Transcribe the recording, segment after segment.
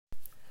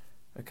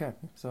Okay,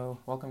 so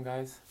welcome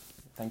guys.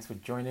 Thanks for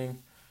joining.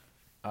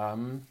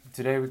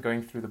 Today we're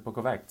going through the book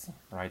of Acts,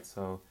 right?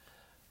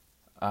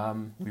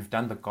 We've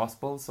done the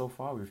Gospels so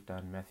far. We've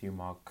done Matthew,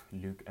 Mark,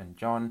 Luke, and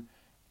John.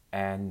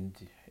 And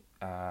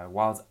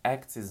whilst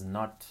Acts is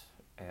not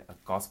a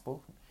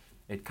gospel,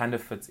 it kind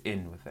of fits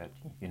in with that.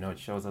 You know, it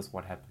shows us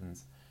what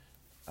happens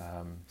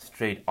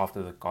straight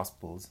after the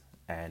Gospels,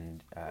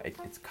 and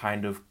it's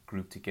kind of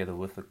grouped together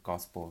with the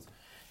Gospels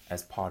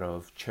as part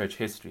of church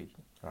history,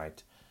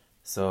 right?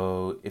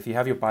 So if you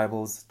have your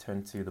Bibles,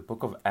 turn to the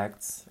book of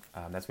Acts.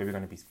 That's where we're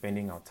going to be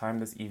spending our time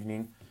this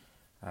evening.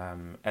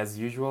 As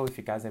usual, if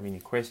you guys have any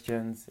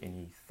questions,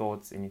 any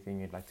thoughts,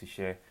 anything you'd like to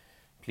share,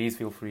 please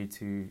feel free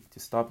to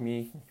stop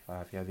me.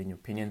 If you have any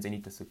opinions, any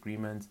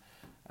disagreements,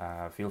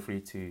 feel free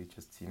to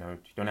just, you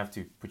don't have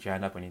to put your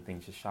hand up or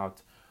anything, just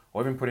shout,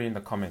 or even put it in the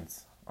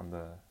comments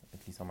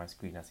at least on my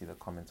screen, I see the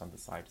comments on the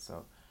side.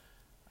 So,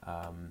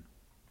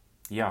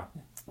 yeah,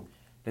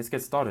 let's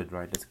get started,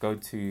 right? Let's go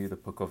to the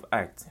book of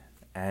Acts.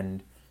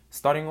 And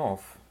starting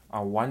off,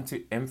 I want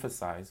to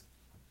emphasize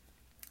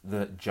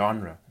the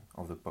genre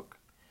of the book.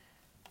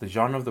 The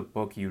genre of the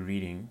book you're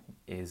reading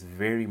is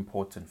very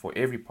important for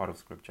every part of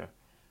Scripture.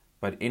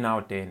 But in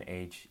our day and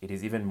age, it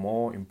is even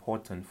more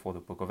important for the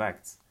book of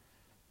Acts.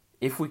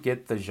 If we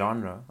get the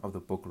genre of the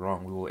book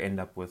wrong, we will end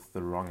up with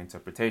the wrong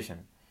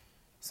interpretation.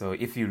 So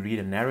if you read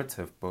a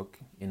narrative book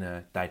in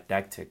a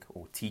didactic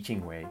or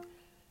teaching way,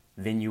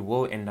 then you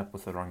will end up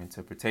with the wrong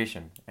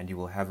interpretation, and you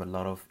will have a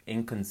lot of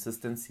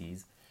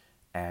inconsistencies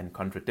and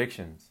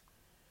contradictions.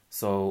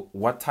 So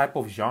what type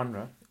of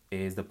genre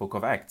is the book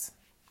of Acts?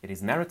 It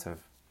is narrative.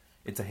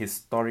 It's a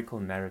historical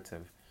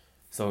narrative.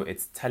 So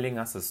it's telling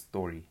us a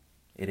story.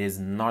 It is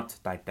not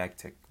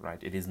didactic,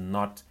 right? It is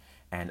not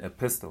an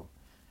epistle.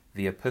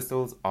 The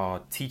epistles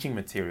are teaching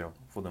material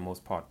for the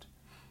most part.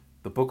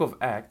 The book of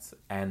Acts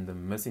and the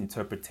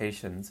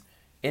misinterpretations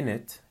in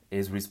it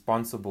is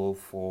responsible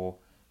for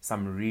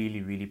some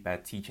really, really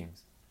bad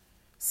teachings.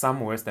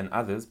 Some worse than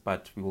others,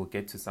 but we will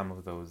get to some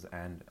of those,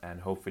 and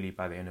hopefully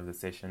by the end of the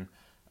session,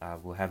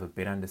 we'll have a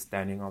better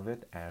understanding of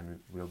it and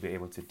we'll be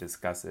able to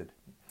discuss it.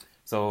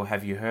 So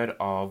have you heard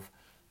of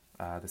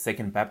the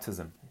second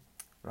baptism,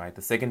 right?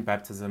 The second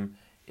baptism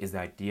is the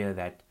idea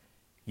that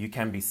you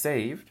can be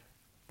saved,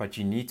 but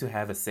you need to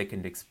have a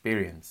second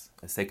experience,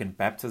 a second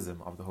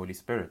baptism of the Holy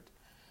Spirit.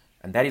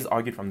 And that is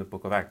argued from the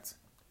book of Acts.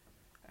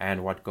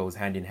 And what goes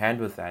hand in hand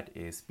with that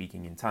is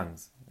speaking in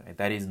tongues. Right?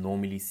 That is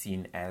normally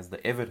seen as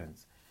the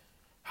evidence.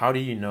 How do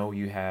you know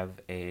you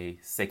have a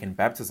second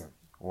baptism?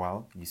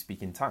 Well, you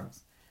speak in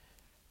tongues.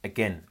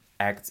 Again,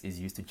 Acts is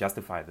used to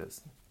justify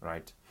this,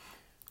 right?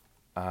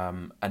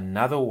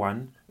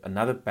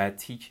 Another bad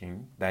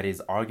teaching that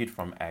is argued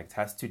from Acts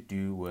has to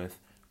do with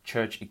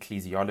church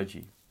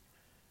ecclesiology.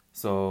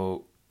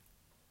 So,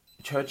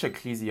 church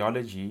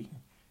ecclesiology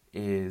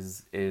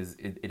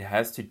it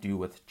has to do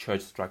with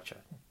church structure,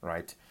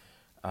 right?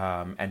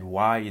 And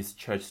why is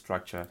church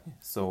structure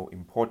so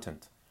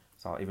important?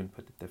 So I'll even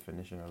put the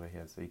definition over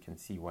here so you can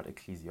see what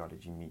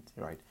ecclesiology means,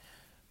 right?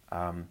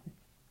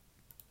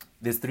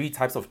 There's three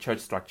types of church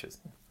structures,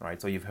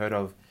 right? So you've heard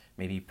of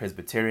maybe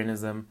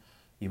Presbyterianism.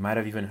 You might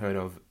have even heard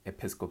of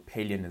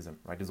Episcopalianism,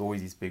 right? There's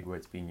always these big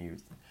words being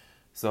used.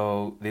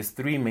 So there's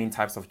three main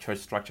types of church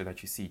structure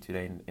that you see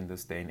today in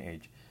this day and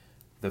age.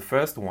 The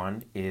first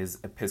one is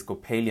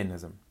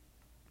Episcopalianism.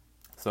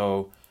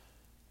 So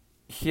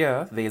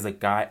here there's a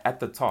guy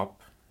at the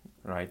top,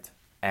 right?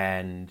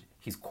 And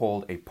he's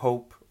called a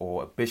pope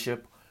or a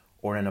bishop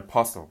or an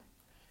apostle.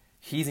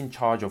 He's in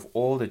charge of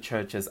all the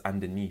churches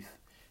underneath.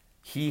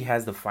 He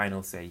has the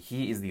final say.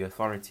 He is the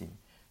authority.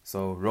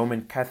 So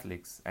Roman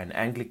Catholics and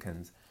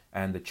Anglicans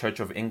and the Church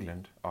of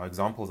England are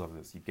examples of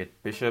this. You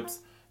get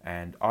bishops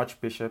and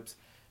archbishops,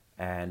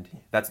 and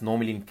that's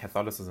normally in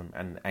Catholicism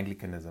and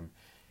Anglicanism.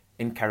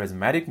 In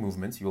charismatic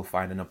movements, you'll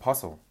find an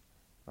apostle,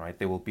 right?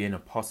 There will be an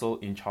apostle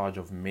in charge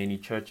of many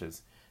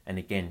churches. And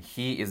again,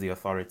 he is the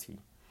authority.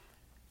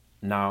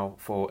 Now,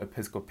 for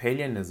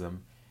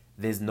Episcopalianism,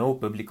 there's no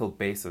biblical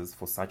basis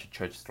for such a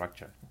church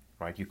structure,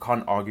 right? You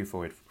can't argue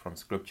for it from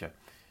Scripture.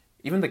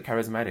 Even the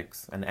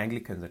charismatics and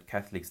Anglicans and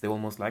Catholics, they will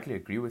most likely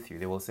agree with you.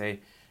 They will say,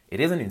 it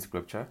isn't in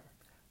Scripture,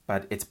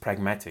 but it's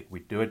pragmatic.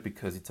 We do it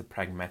because it's a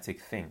pragmatic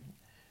thing,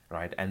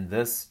 right? And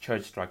this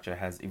church structure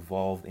has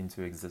evolved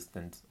into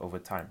existence over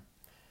time.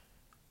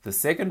 The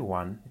second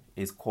one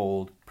is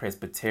called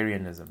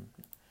Presbyterianism.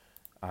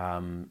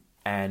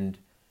 And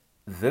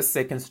this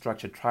second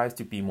structure tries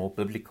to be more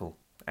biblical.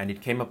 And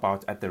it came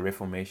about at the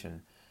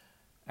Reformation.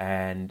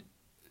 And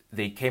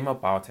they came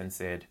about and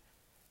said,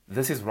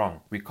 this is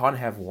wrong. We can't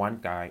have one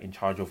guy in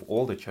charge of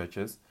all the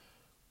churches.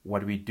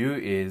 What we'll do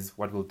is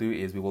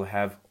we will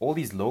have all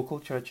these local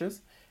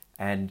churches.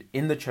 And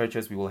in the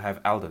churches, we will have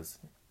elders,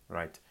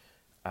 right?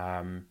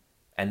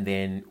 And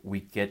then we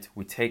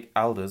take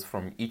elders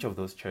from each of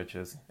those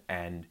churches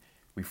and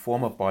we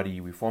form a body,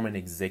 we form an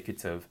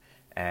executive,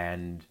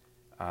 and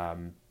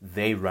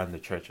they run the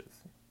churches,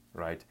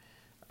 right?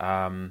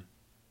 And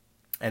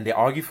they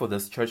argue for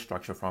this church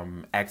structure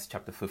from Acts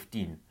chapter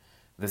 15.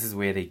 This is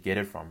where they get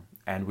it from.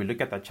 And we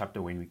look at that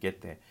chapter when we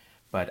get there.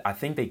 But I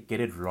think they get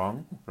it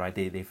wrong, right?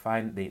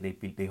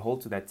 They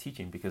hold to that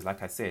teaching because,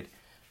 like I said,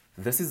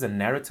 this is a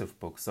narrative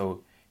book,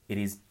 so it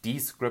is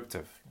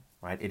descriptive,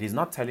 right? It is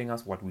not telling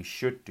us what we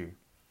should do.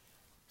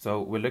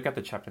 So we'll look at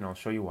the chapter and I'll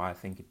show you why I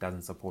think it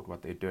doesn't support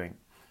what they're doing.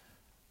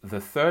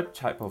 The third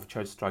type of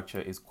church structure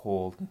is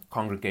called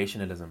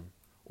congregationalism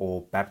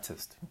or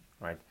Baptist,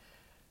 right?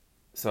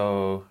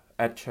 So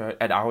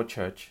at our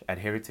church, at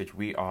Heritage,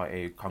 we are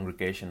a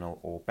congregational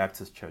or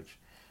Baptist church.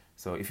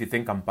 So if you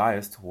think I'm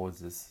biased towards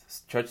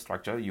this church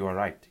structure, you are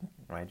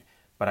right?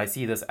 But I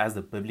see this as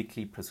the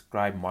biblically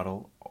prescribed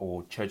model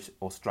or church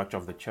or structure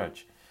of the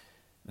church.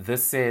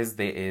 This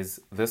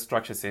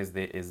structure says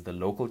there is the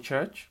local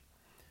church,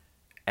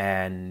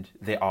 and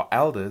there are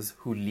elders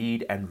who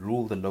lead and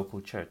rule the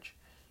local church.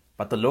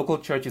 But the local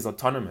church is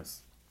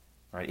autonomous,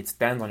 right? It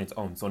stands on its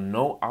own. So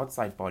no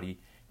outside body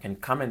can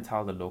come and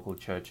tell the local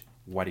church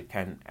what it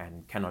can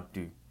and cannot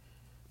do,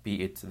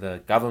 be it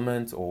the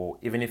government or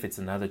even if it's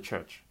another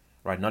church,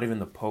 right? Not even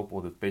the Pope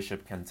or the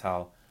bishop can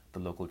tell the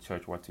local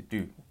church what to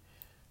do.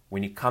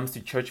 When it comes to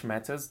church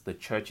matters, the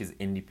church is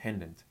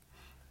independent.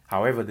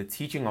 However, the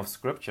teaching of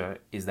Scripture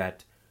is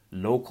that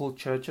local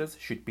churches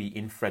should be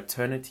in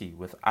fraternity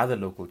with other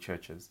local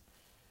churches.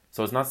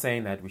 So it's not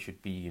saying that we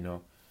should be,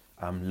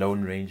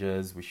 lone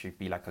rangers, we should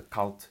be like a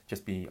cult,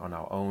 just be on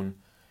our own.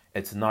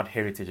 It's not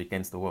Heritage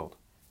against the world,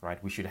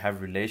 right? We should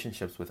have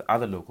relationships with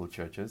other local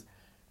churches,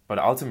 but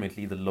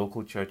ultimately the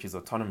local church is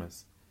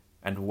autonomous.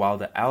 And while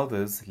the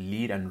elders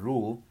lead and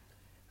rule,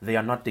 they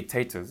are not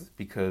dictators,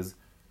 because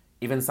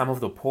even some of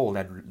the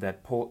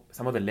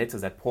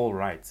letters that Paul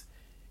writes,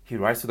 he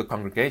writes to the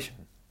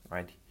congregation,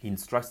 right? He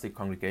instructs the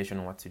congregation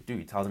on what to do.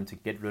 He tells them to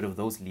get rid of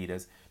those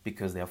leaders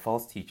because they are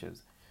false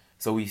teachers.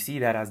 So we see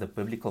that as the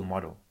biblical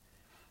model.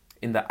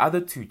 In the other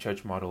two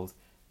church models,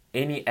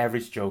 any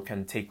average Joe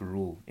can take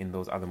rule in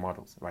those other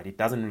models, right? It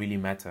doesn't really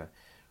matter.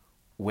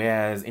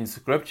 Whereas in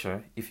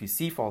Scripture, if you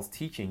see false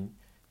teaching,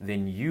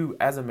 then you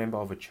as a member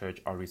of a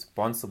church are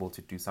responsible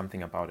to do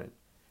something about it,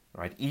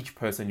 right? Each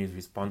person is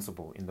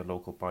responsible in the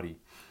local body.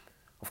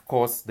 Of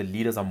course, the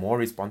leaders are more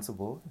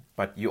responsible,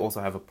 but you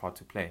also have a part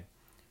to play.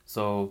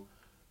 So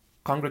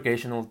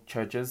congregational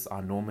churches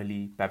are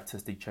normally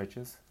Baptistic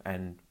churches,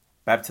 and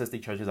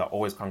Baptistic churches are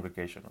always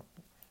congregational,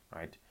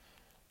 right?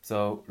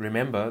 So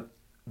remember,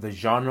 the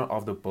genre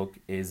of the book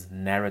is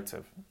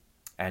narrative,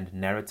 and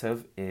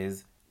narrative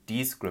is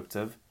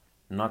descriptive,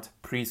 not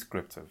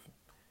prescriptive.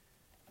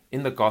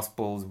 In the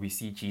Gospels, we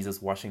see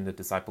Jesus washing the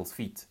disciples'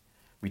 feet.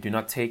 We do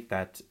not take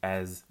that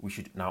as we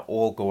should now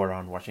all go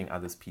around washing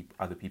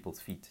other people's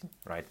feet,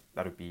 right?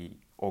 That would be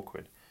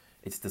awkward.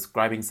 It's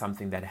describing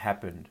something that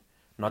happened,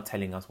 not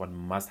telling us what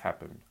must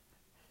happen.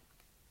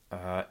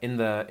 In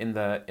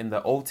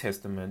the Old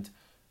Testament,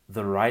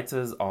 the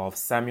writers of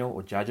Samuel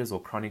or Judges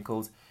or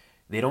Chronicles,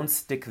 they don't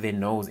stick their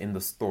nose in the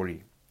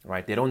story,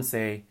 right? They don't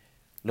say,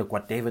 look,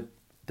 what David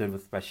did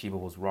with Bathsheba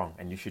was wrong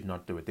and you should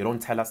not do it. They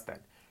don't tell us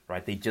that,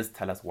 right? They just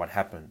tell us what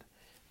happened.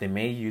 They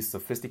may use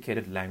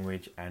sophisticated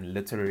language and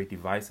literary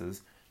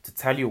devices to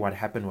tell you what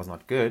happened was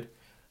not good,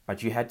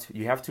 but you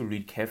have to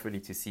read carefully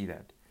to see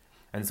that.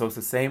 And so it's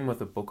the same with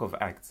the book of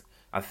Acts.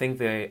 I think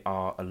there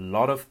are a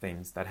lot of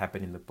things that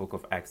happen in the book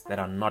of Acts that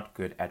are not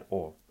good at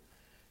all.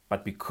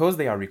 But because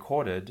they are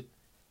recorded,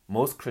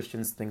 most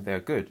Christians think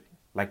they're good.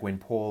 Like when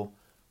Paul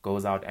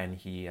goes out and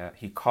he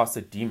casts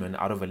a demon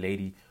out of a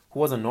lady who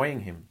was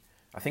annoying him.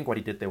 I think what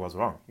he did there was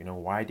wrong.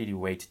 Why did he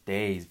wait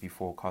days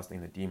before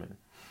casting the demon?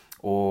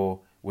 Or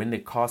when they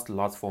cast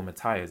lots for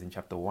Matthias in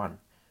chapter 1,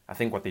 I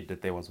think what they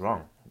did there was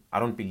wrong. I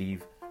don't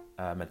believe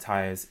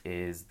Matthias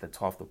is the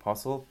 12th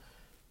apostle.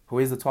 Who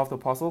is the 12th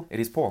apostle? It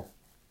is Paul.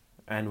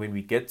 And when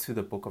we get to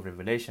the book of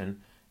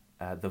Revelation,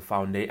 the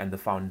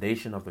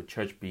foundation of the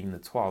church being the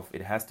 12th,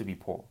 it has to be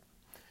Paul.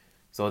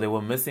 So they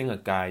were missing a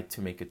guy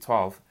to make it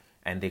 12,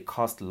 and they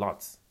cast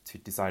lots to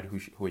decide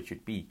who it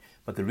should be.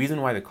 But the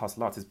reason why they cast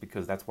lots is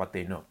because that's what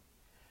they know,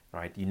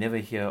 right? You never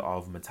hear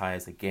of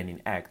Matthias again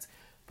in Acts,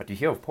 but you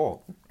hear of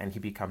Paul, and he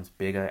becomes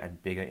bigger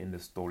and bigger in the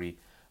story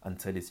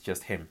until it's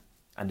just him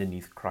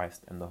underneath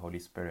Christ and the Holy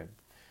Spirit.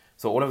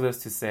 So all of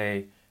this to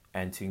say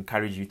and to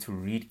encourage you to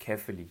read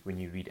carefully when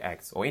you read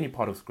Acts or any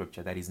part of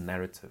Scripture that is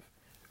narrative,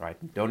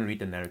 right? Don't read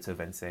the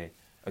narrative and say,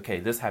 okay,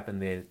 this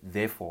happened there,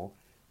 therefore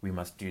we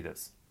must do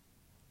this.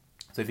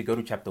 So if you go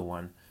to chapter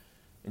 1,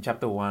 in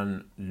chapter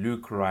 1,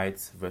 Luke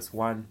writes, verse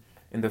 1,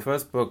 "In the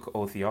first book,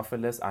 O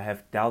Theophilus, I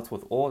have dealt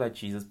with all that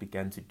Jesus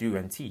began to do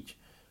and teach,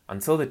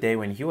 until the day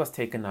when he was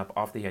taken up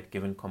after he had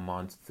given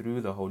commands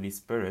through the Holy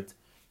Spirit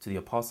to the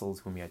apostles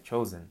whom he had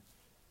chosen.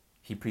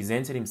 He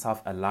presented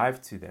himself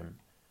alive to them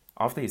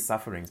after his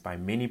sufferings by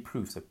many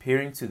proofs,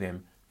 appearing to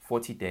them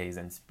 40 days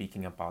and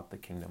speaking about the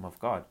kingdom of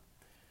God."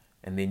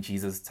 And then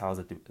Jesus tells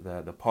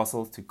the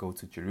apostles to go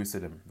to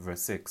Jerusalem,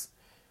 verse 6.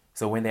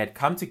 "So when they had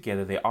come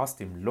together, they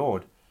asked him,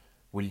 'Lord,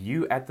 will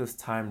you at this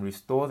time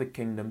restore the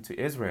kingdom to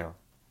Israel?'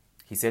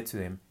 He said to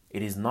them,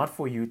 'It is not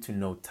for you to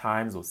know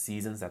times or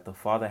seasons that the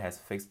Father has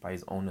fixed by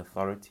his own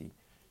authority,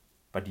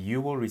 but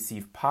you will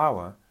receive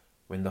power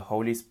when the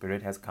Holy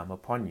Spirit has come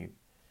upon you,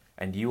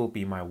 and you will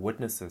be my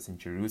witnesses in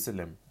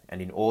Jerusalem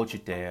and in all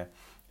Judea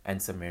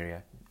and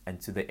Samaria and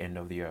to the end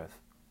of the earth.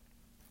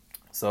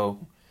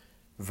 So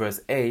verse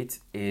 8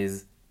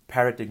 is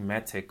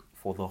paradigmatic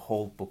for the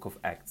whole book of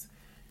Acts.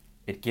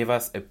 It gives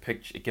us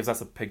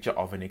a picture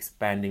of an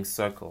expanding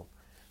circle.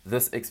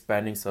 This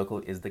expanding circle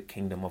is the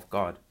kingdom of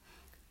God.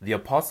 The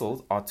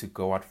apostles are to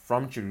go out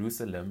from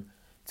Jerusalem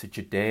to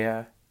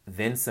Judea,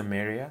 then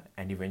Samaria,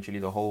 and eventually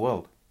the whole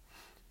world.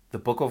 The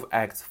book of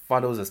Acts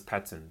follows this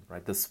pattern,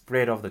 right? The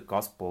spread of the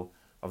gospel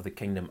of the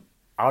kingdom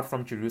out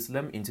from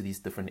Jerusalem into these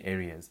different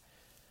areas.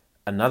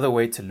 Another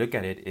way to look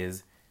at it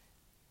is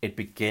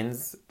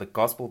the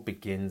gospel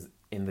begins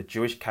in the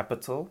Jewish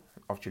capital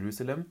of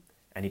Jerusalem,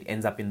 and it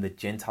ends up in the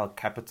Gentile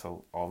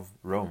capital of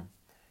Rome,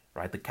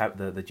 right?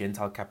 The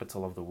Gentile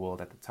capital of the world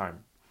at the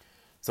time.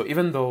 So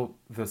even though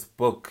this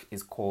book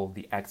is called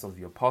the Acts of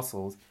the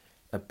Apostles,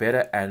 a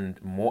better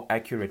and more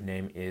accurate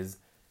name is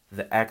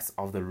the Acts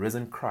of the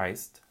Risen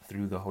Christ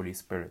through the Holy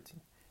Spirit,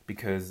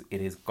 because it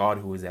is God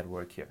who is at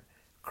work here.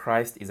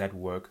 Christ is at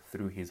work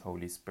through his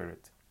Holy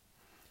Spirit.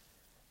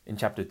 In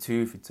chapter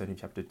 2, if you turn to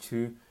chapter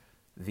 2,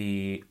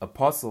 the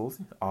apostles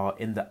are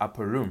in the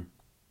upper room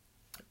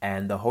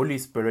and the Holy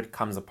Spirit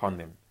comes upon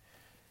them.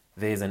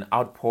 There's an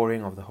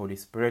outpouring of the Holy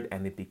Spirit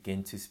and they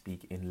begin to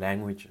speak in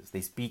languages.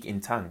 They speak in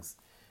tongues.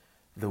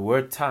 The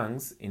word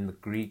tongues in the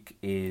Greek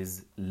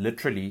is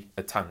literally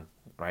a tongue,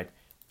 right?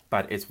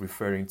 But it's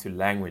referring to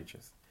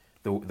languages.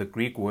 The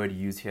Greek word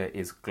used here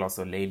is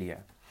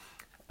glossolalia.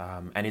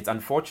 And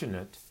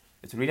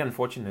it's really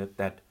unfortunate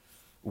that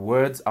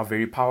words are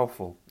very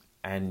powerful.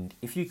 And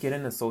if you get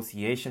an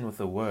association with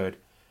a word,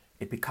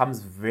 it becomes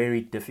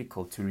very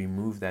difficult to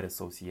remove that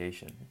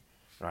association,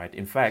 right?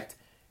 In fact,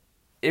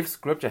 if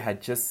scripture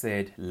had just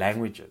said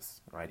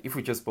languages, right? If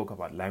we just spoke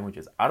about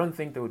languages, I don't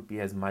think there would be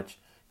as much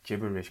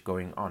gibberish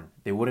going on.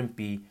 There wouldn't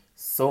be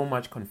so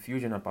much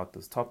confusion about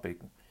this topic.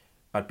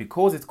 But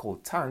because it's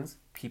called tongues,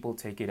 people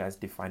take it as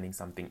defining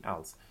something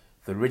else.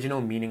 The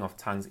original meaning of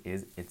tongues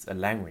is it's a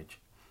language.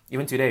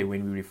 Even today,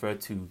 when we refer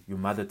to your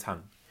mother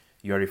tongue,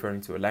 you are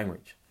referring to a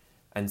language.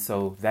 And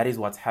so that is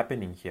what's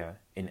happening here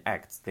in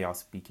Acts. They are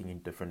speaking in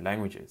different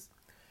languages.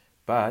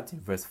 But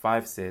verse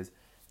 5 says,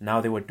 now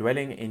there were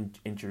dwelling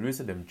in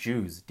Jerusalem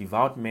Jews,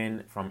 devout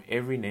men from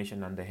every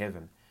nation under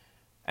heaven.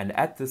 And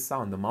at this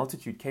sound the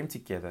multitude came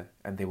together,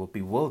 and they were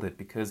bewildered,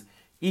 because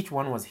each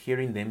one was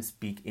hearing them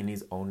speak in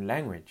his own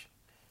language.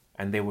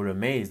 And they were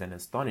amazed and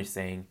astonished,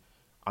 saying,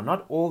 Are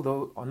not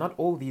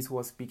all these who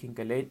are speaking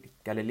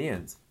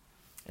Galileans?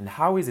 And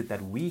how is it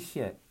that we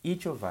hear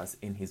each of us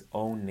in his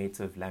own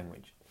native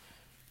language?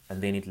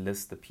 And then it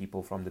lists the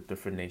people from the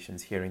different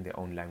nations hearing their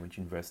own language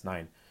in verse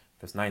 9.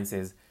 Verse 9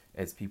 says,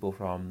 it's people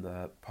from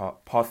the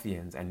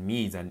Parthians and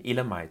Medes and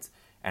Elamites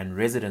and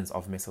residents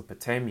of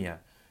Mesopotamia,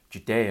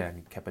 Judea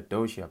and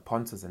Cappadocia,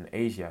 Pontus and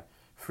Asia,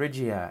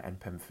 Phrygia and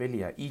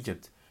Pamphylia,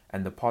 Egypt,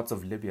 and the parts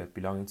of Libya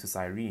belonging to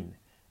Cyrene,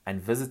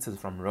 and visitors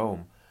from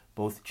Rome,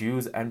 both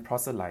Jews and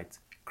proselytes,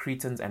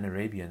 Cretans and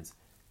Arabians.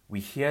 We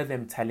hear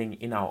them telling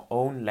in our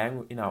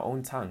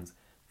own tongues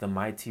the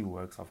mighty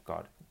works of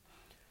God.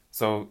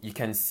 So you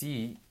can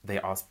see they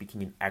are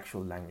speaking in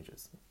actual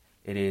languages.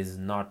 It is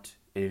not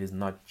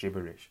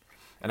gibberish.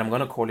 And I'm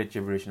going to call it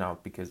gibberish now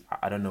because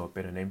I don't know a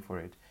better name for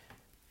it.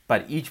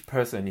 But each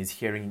person is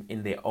hearing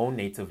in their own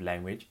native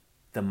language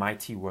the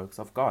mighty works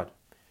of God.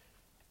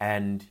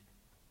 And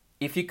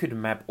if you could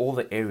map all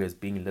the areas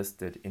being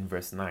listed in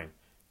verse 9,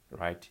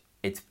 right?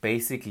 It's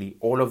basically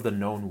all of the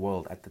known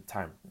world at the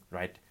time,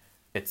 right?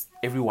 It's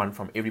everyone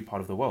from every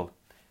part of the world.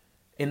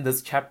 In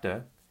this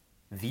chapter,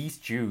 these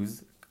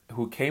Jews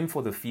who came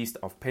for the feast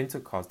of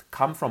Pentecost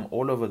come from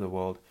all over the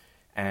world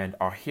and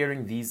are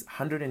hearing these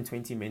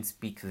 120 men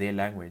speak their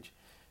language.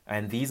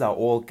 And these are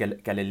all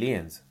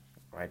Galileans,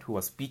 right, who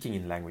are speaking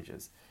in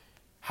languages.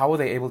 How are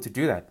they able to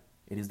do that?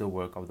 It is the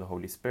work of the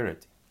Holy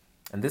Spirit.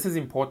 And this is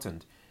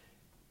important.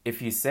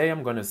 If you say,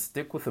 I'm going to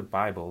stick with the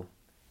Bible,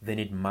 then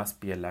it must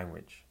be a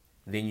language.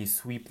 Then you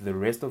sweep the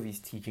rest of these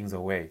teachings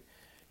away.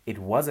 It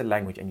was a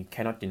language and you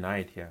cannot deny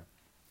it here.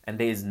 And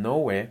there is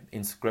nowhere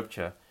in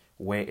Scripture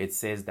where it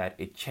says that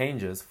it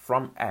changes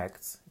from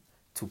Acts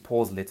to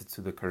Paul's letter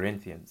to the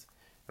Corinthians,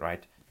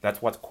 right?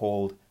 That's what's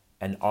called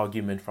an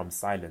argument from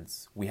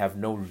silence. We have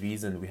no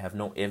reason, we have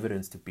no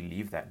evidence to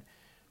believe that.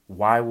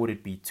 Why would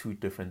it be two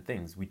different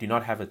things? We do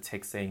not have a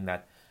text saying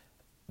that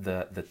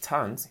the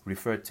tongues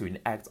referred to in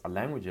Acts are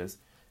languages,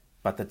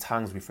 but the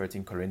tongues referred to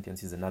in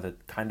Corinthians is another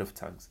kind of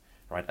tongues,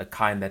 right? A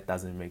kind that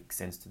doesn't make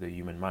sense to the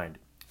human mind.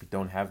 We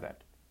don't have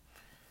that.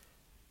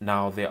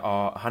 Now, there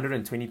are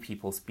 120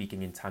 people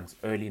speaking in tongues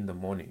early in the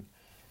morning.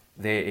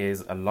 There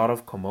is a lot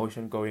of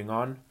commotion going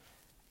on.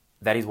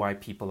 That is why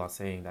people are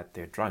saying that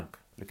they're drunk.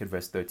 Look at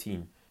verse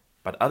 13.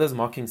 But others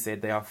mocking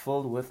said they are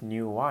filled with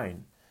new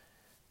wine.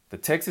 The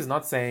text is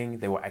not saying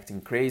they were acting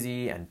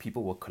crazy and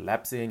people were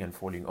collapsing and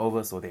falling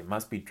over, so they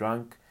must be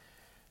drunk,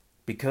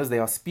 because they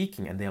are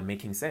speaking and they are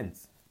making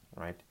sense,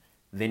 right?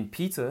 Then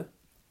Peter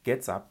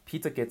gets up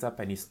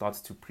and he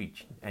starts to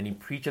preach. And he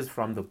preaches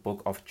from the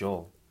book of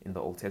Joel in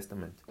the Old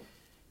Testament.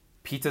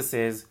 Peter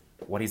says,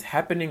 What is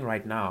happening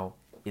right now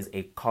is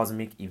a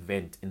cosmic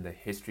event in the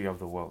history of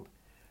the world,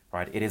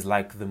 right? It is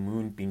like the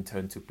moon being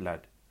turned to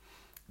blood.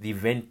 The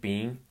event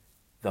being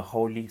the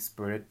Holy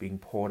Spirit being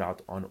poured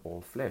out on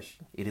all flesh.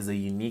 It is a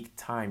unique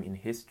time in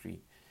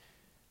history.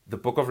 The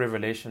book of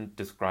Revelation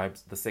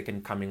describes the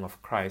second coming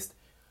of Christ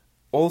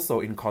also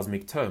in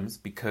cosmic terms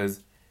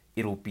because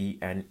it'll be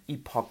an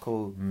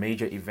epochal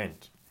major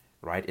event,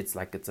 right? It's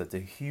a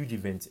huge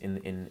event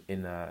in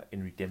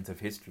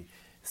redemptive history.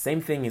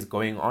 Same thing is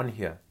going on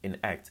here in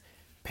Acts.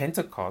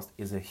 Pentecost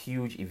is a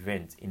huge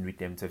event in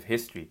redemptive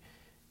history.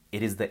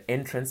 It is the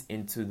entrance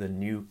into the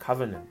new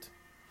covenant.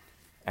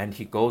 And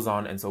he goes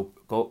on, and so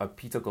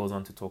Peter goes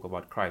on to talk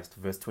about Christ.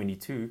 Verse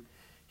 22,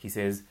 he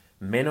says,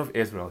 "Men of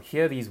Israel,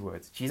 hear these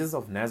words. Jesus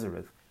of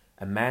Nazareth,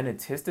 a man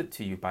attested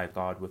to you by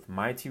God with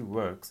mighty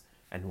works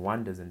and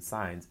wonders and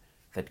signs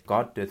that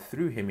God did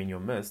through him in your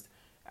midst,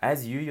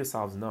 as you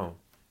yourselves know.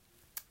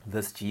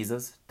 This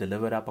Jesus,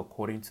 delivered up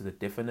according to the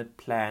definite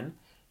plan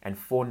and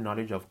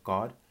foreknowledge of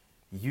God,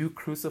 you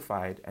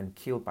crucified and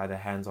killed by the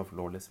hands of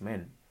lawless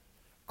men.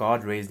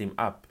 God raised him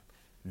up,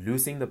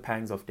 loosing the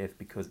pangs of death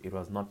because it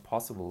was not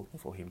possible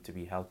for him to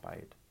be held by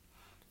it."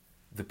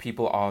 The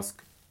people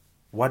ask,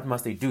 what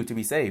must they do to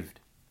be saved?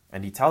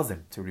 And he tells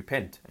them to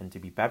repent and to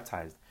be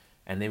baptized.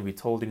 And then we're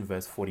told in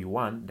verse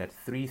 41 that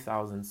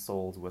 3,000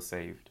 souls were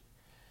saved.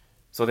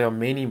 So there are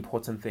many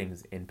important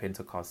things in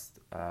Pentecost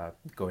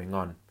going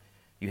on.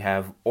 You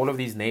have all of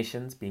these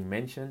nations being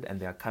mentioned, and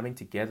they are coming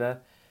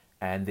together,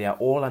 and they are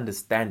all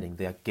understanding.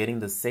 They are getting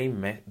the same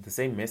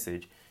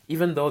message,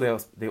 even though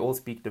they all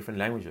speak different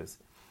languages.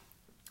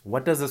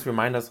 What does this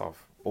remind us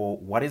of? Or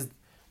what is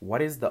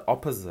the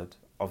opposite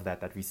of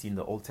that we see in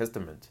the Old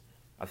Testament?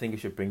 I think we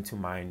should bring to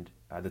mind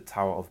the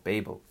Tower of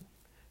Babel.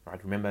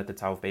 Right? Remember at the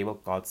Tower of Babel,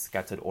 God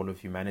scattered all of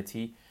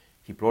humanity.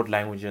 He brought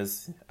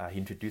languages, he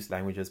introduced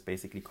languages,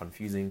 basically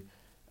confusing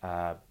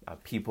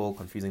people,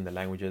 confusing the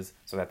languages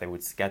so that they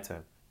would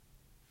scatter.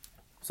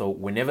 So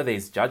whenever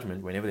there's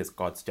judgment, whenever there's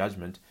God's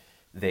judgment,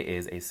 there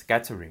is a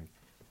scattering.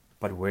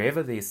 But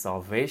wherever there is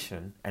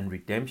salvation and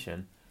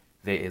redemption,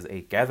 there is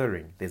a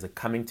gathering, there's a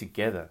coming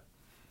together.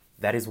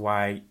 That is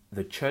why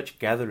the church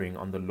gathering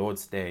on the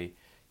Lord's Day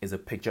is a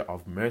picture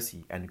of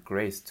mercy and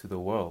grace to the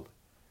world.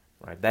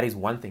 Right? That is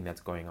one thing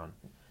that's going on.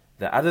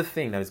 The other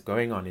thing that is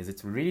going on is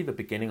it's really the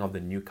beginning of the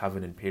new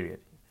covenant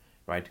period.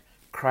 Right?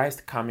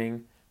 Christ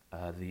coming,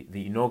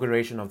 the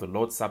inauguration of the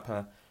Lord's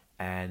Supper,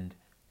 and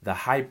the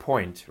high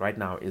point right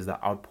now is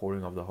the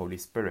outpouring of the Holy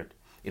Spirit.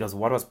 It was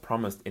what was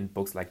promised in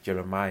books like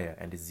Jeremiah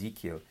and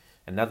Ezekiel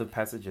and other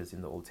passages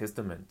in the Old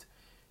Testament.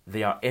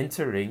 They are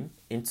entering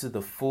into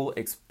the full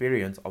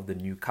experience of the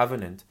new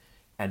covenant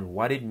and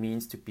what it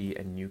means to be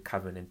a new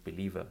covenant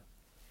believer.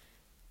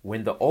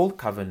 When the old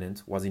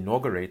covenant was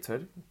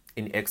inaugurated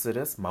in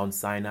Exodus, Mount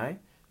Sinai,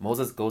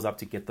 Moses goes up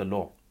to get the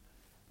law.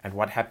 And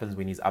what happens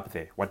when he's up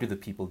there? What do the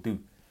people do?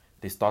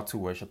 They start to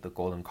worship the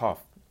golden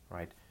calf,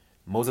 right?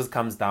 Moses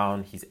comes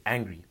down, he's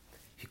angry.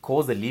 He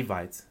calls the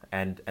Levites,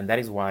 and that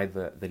is why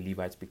the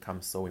Levites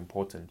become so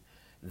important.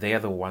 They are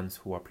the ones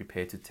who are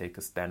prepared to take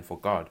a stand for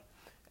God.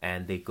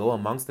 And they go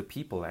amongst the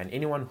people, and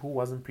anyone who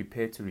wasn't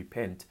prepared to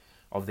repent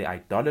of their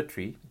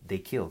idolatry, they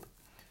killed.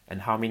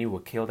 And how many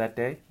were killed that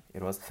day?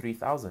 It was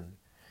 3,000.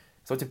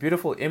 So it's a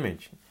beautiful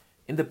image.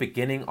 In the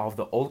beginning of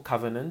the old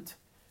covenant,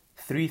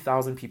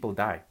 3,000 people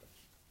die.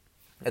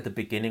 At the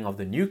beginning of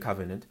the new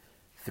covenant,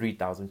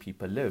 3,000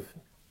 people live.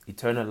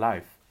 Eternal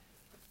life.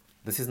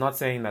 This is not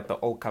saying that the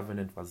old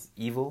covenant was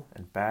evil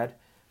and bad.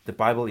 The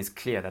Bible is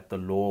clear that the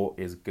law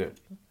is good,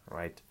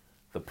 right?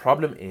 The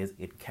problem is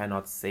it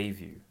cannot save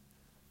you.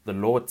 The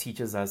law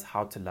teaches us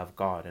how to love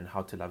God and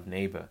how to love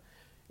neighbor.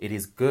 It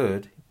is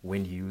good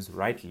when used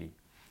rightly.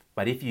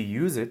 But if you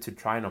use it to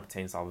try and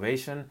obtain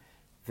salvation,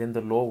 then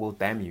the law will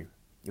damn you.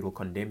 It will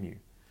condemn you.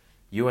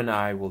 You and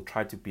I will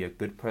try to be a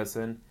good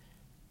person,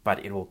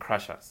 but it will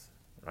crush us,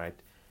 right?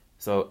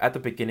 So at the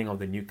beginning of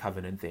the new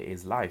covenant, there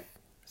is life,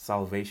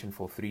 salvation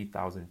for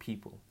 3,000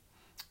 people.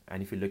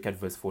 And if you look at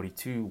verse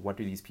 42, what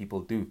do these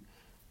people do?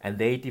 And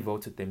they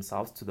devoted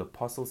themselves to the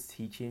apostles'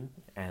 teaching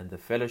and the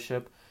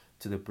fellowship,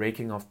 to the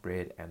breaking of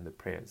bread and the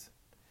prayers.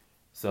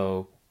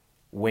 So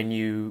when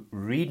you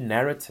read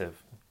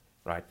narrative,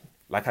 right,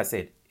 like I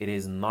said, it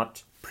is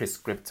not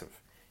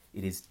prescriptive.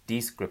 It is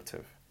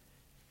descriptive.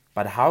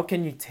 But how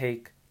can you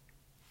take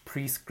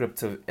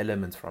prescriptive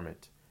elements from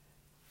it?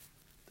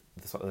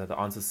 The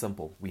answer is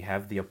simple. We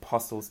have the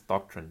apostles'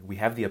 doctrine. We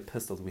have the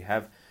epistles. We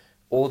have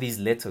all these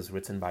letters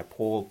written by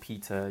Paul,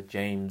 Peter,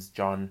 James,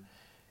 John.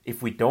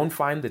 If we don't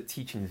find the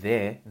teaching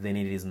there, then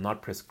it is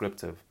not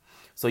prescriptive.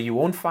 So you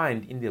won't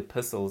find in the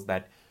epistles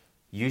that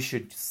you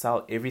should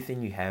sell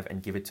everything you have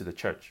and give it to the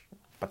church.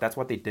 But that's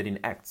what they did in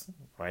Acts,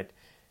 right?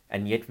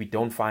 And yet we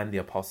don't find the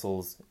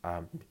apostles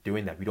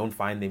doing that. We don't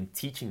find them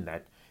teaching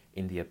that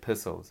in the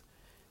epistles.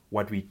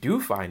 What we do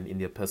find in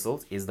the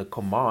epistles is the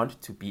command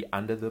to be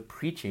under the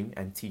preaching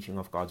and teaching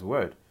of God's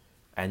word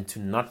and to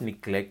not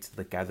neglect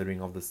the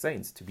gathering of the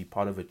saints, to be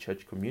part of a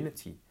church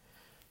community.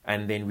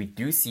 And then we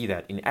do see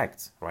that in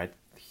Acts, right?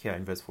 here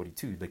in verse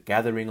 42, the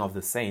gathering of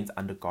the saints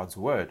under God's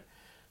word,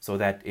 so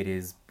that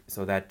is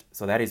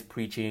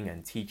preaching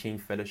and teaching,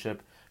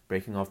 fellowship,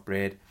 breaking of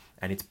bread,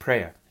 and it's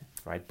prayer,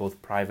 right?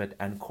 Both private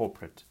and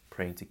corporate,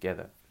 praying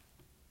together.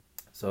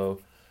 So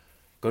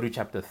go to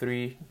chapter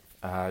 3.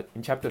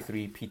 In chapter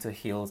 3, Peter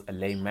heals a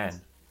lame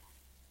man.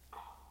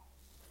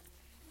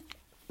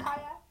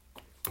 Hiya.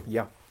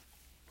 Yeah.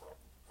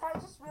 Sorry,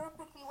 just real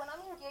quickly, when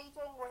I'm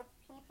engaging with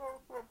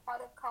people who are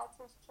part of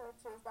cultist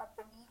churches that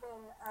believe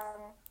in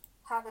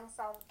having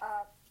some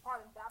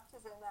part in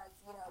baptism as,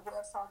 a way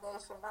of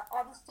salvation, I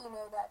obviously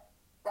know that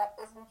that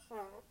isn't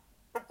true.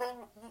 But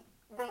then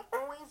they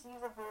always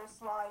use a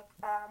verse like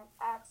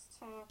Acts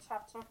 2,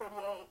 chapter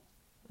 38.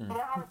 You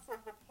know how it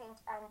says repent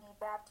and be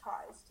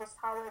baptized, just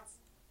how it's,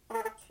 the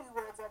two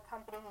words are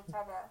accompanying each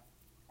other.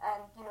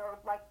 And,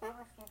 like their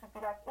refute would be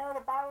like, no,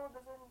 the Bible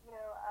doesn't,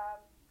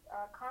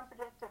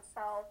 contradict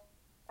itself.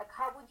 Like,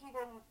 how would you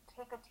then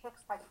take a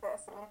text like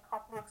this and then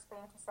properly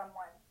explain to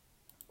someone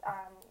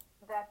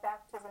that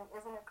baptism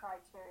isn't a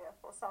criteria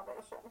for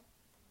salvation?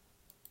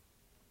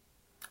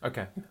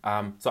 Okay.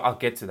 So I'll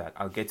get to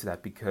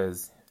that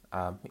because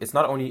it's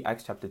not only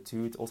Acts chapter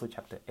 2, it's also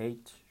chapter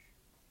 8,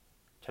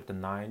 chapter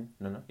 9,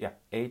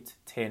 8,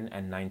 10,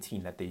 and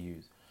 19 that they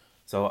use.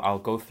 So I'll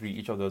go through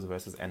each of those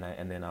verses and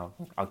then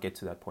I'll get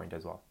to that point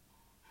as well.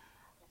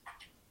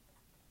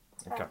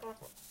 Okay.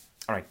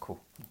 All right. Cool.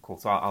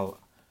 So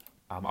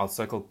I'll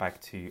circle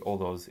back to all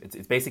those.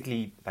 It's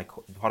basically like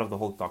part of the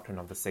whole doctrine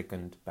of the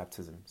second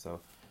baptism.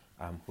 So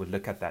we'll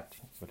look at that.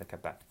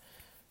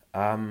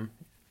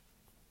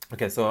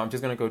 Okay. So I'm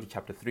just going to go to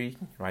chapter 3.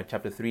 Right.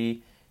 Chapter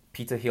 3.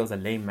 Peter heals a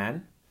lame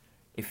man.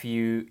 If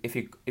you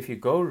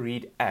go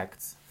read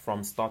Acts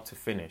from start to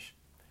finish,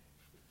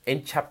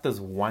 in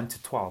chapters 1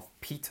 to 12,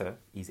 Peter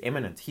is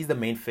eminent. He's the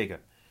main figure,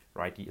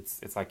 right?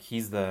 It's like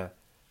he's the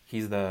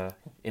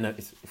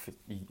if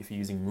you're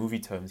using movie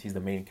terms, he's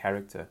the main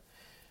character.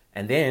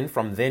 And then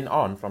from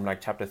like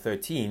chapter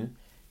 13,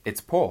 it's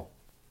Paul,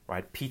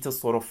 right? Peter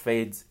sort of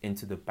fades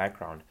into the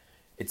background.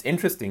 It's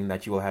interesting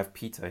that you will have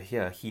Peter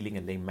here healing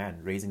a lame man,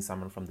 raising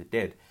someone from the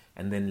dead.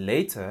 And then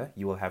later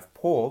you will have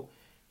Paul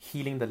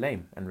healing the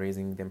lame and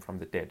raising them from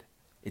the dead.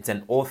 It's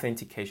an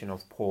authentication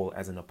of Paul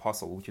as an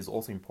apostle, which is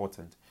also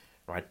important,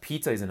 right?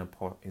 Peter is an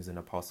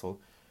apostle,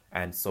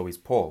 and so is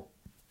Paul.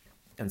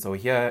 And so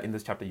here in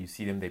this chapter, you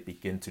see them, they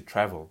begin to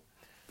travel.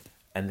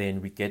 And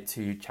then we get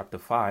to chapter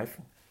 5,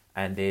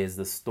 and there's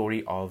the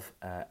story of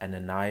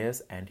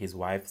Ananias and his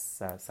wife,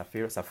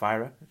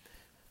 Sapphira.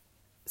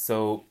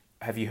 So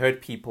have you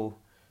heard people,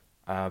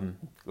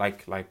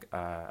 like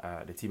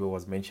Letiba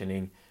was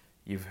mentioning,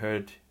 you've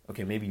heard,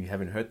 okay, maybe you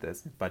haven't heard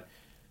this, but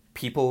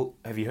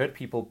have you heard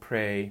people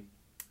pray,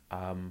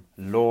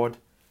 Lord,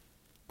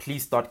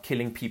 please start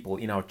killing people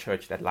in our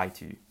church that lie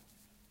to you?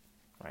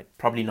 Right?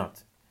 Probably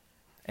not.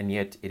 And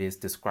yet it is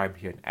described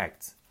here in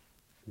Acts.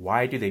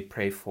 Why do they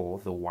pray for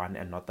the one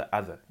and not the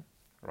other?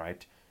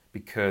 Right?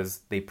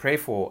 Because they pray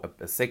for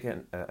a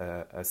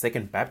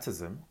second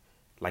baptism,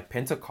 like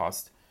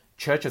Pentecost.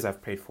 Churches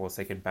have prayed for a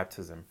second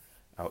baptism.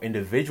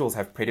 Individuals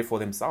have prayed it for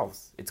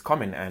themselves. It's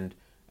common, and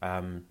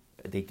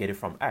they get it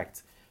from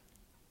Acts.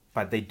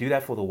 But they do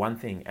that for the one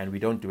thing, and we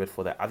don't do it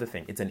for the other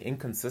thing. It's an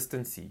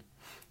inconsistency.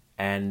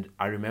 And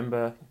I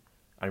remember,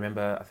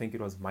 I think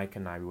it was Mike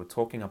and I, we were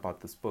talking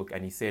about this book,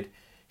 and he said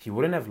he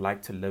wouldn't have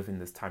liked to live in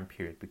this time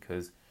period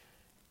because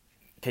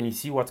can you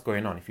see what's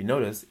going on? If you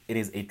notice, it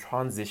is a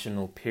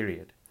transitional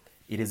period.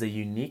 It is a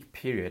unique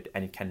period,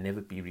 and it can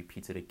never be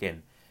repeated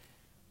again.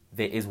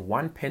 There is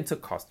one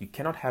Pentecost. You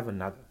cannot have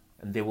another,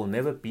 and there will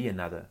never be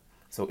another.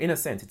 So in a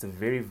sense, it's a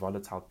very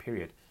volatile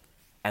period.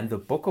 And the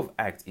book of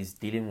Acts is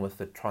dealing with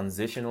the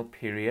transitional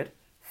period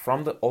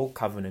from the old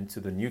covenant to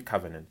the new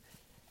covenant.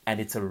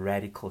 And it's a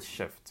radical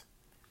shift.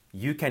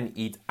 You can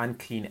eat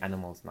unclean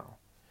animals now.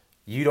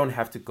 You don't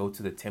have to go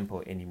to the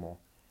temple anymore.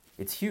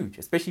 It's huge,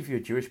 especially if you're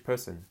a Jewish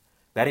person.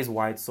 That is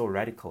why it's so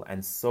radical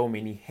and so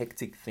many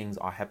hectic things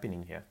are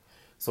happening here.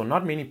 So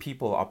not many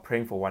people are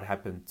praying for what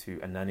happened to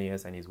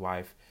Ananias and his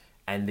wife,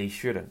 and they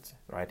shouldn't,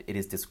 right? It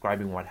is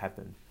describing what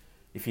happened.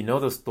 If you know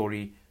the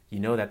story, you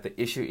know that the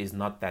issue is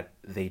not that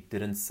they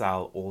didn't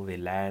sell all their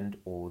land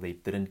or they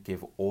didn't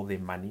give all their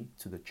money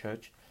to the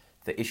church.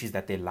 The issue is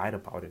that they lied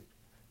about it,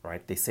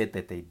 right? They said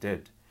that they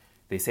did.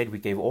 They said we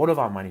gave all of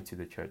our money to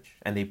the church,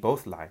 and they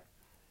both lie.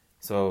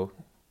 So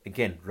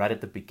again, right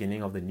at the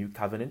beginning of the new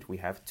covenant, we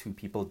have 2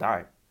 people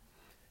die.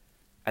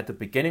 At the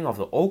beginning of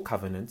the old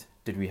covenant,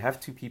 did we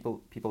have 2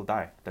 people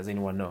die? Does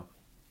anyone know?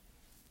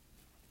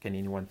 Can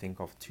anyone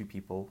think of 2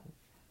 people?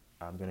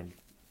 I'm going to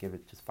give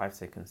it just 5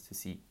 seconds to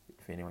see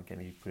if anyone can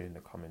maybe put it in the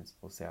comments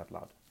or say out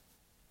loud.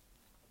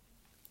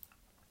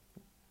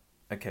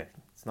 Okay,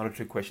 it's not a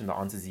trick question. The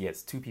answer is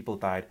yes. 2 people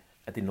died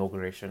at the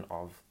inauguration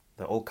of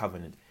the Old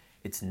Covenant.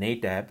 It's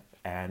Nadab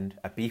and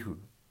Abihu.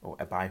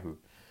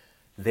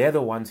 They're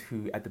the ones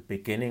who, at the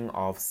beginning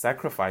of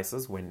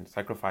sacrifices, when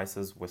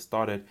sacrifices were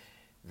started,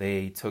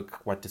 they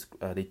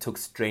took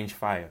strange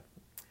fire,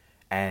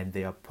 and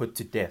they are put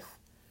to death.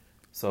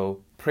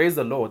 So praise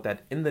the Lord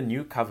that in the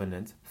new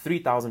covenant,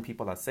 3,000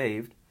 people are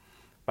saved,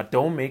 but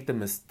don't make the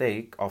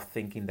mistake of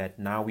thinking that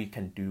now we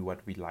can do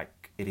what we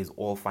like. It is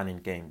all fun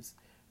and games,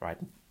 right?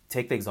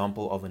 Take the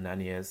example of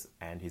Ananias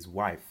and his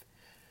wife.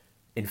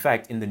 In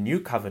fact, in the new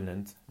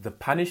covenant, the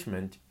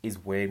punishment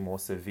is way more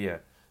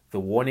severe. The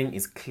warning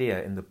is clear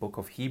in the book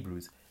of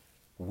Hebrews.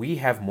 We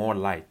have more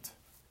light.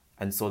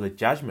 And so the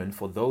judgment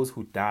for those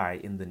who die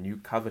in the new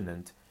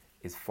covenant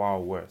is far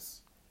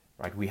worse,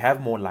 right? We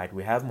have more light.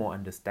 We have more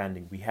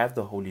understanding. We have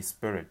the Holy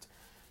Spirit.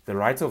 The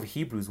writer of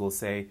Hebrews will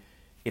say,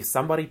 if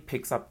somebody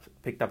picked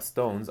up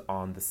stones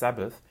on the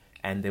Sabbath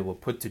and they were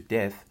put to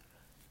death,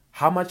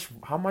 how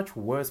much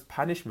worse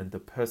punishment the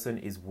person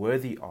is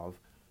worthy of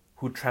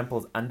who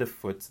tramples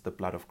underfoot the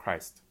blood of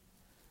Christ,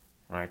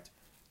 right?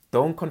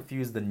 Don't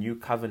confuse the new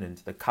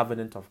covenant, the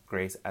covenant of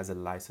grace, as a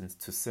license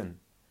to sin.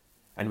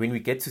 And when we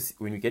get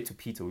to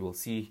Peter, we will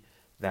see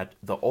that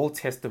the Old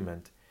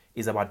Testament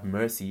is about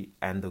mercy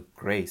and the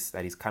grace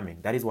that is coming.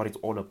 That is what it's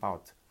all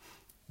about.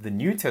 The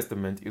New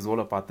Testament is all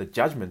about the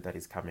judgment that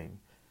is coming.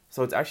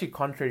 So it's actually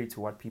contrary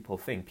to what people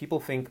think. People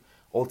think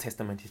Old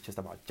Testament is just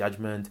about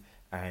judgment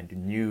and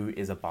New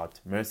is about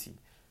mercy.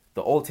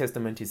 The Old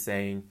Testament is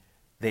saying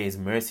there is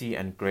mercy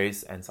and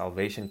grace and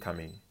salvation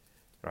coming,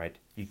 right?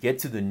 You get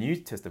to the New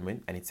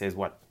Testament and it says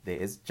what? There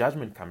is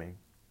judgment coming.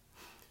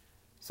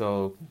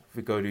 So if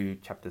we go to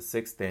chapter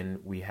 6, then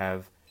we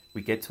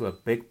get to a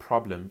big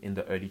problem in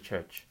the early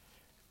church.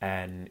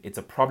 And it's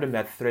a problem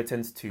that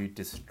threatens to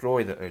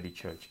destroy the early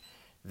church.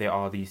 There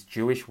are these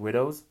Jewish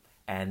widows,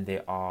 and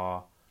there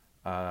are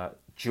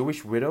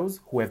Jewish widows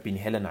who have been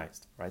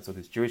Hellenized, right? So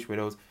there's Jewish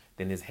widows,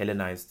 then there's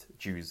Hellenized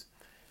Jews.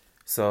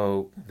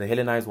 So the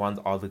Hellenized ones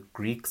are the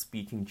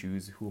Greek-speaking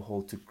Jews who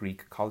hold to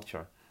Greek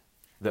culture.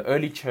 The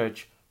early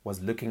church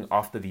was looking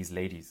after these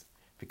ladies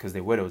because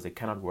they're widows. They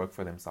cannot work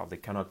for themselves. They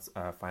cannot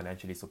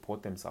financially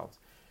support themselves.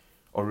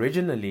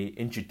 Originally,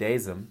 in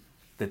Judaism,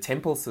 the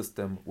temple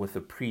system with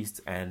the priests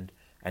and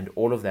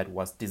all of that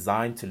was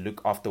designed to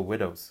look after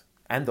widows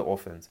and the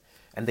orphans.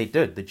 And they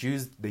did. The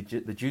Jews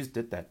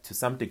did that to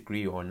some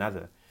degree or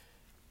another.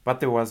 But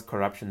there was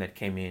corruption that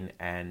came in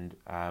and,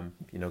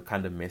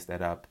 kind of messed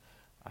that up.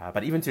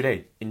 But even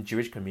today, in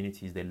Jewish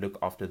communities, they look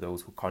after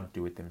those who can't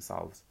do it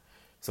themselves.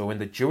 So when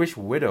the Jewish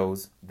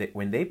widows,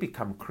 when they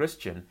become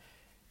Christian,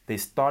 they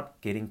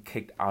start getting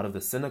kicked out of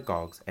the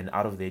synagogues and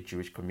out of their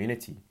Jewish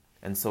community.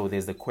 And so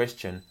there's the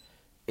question,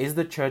 is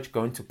the church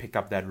going to pick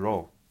up that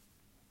role?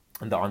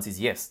 And the answer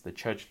is yes, the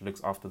church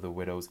looks after the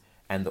widows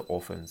and the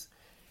orphans.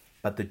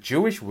 But the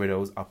Jewish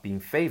widows are being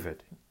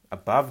favored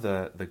above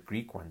the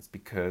Greek ones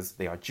because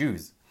they are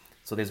Jews.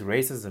 So there's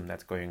racism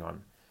that's going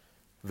on.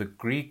 The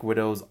Greek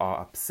widows are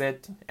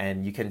upset,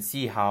 and you can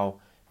see how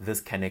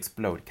this can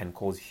explode, can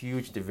cause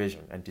huge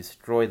division and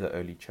destroy the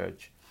early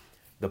church.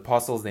 The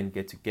apostles then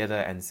get together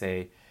and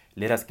say,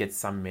 let us get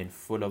some men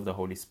full of the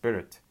Holy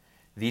Spirit.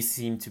 These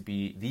seem to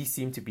be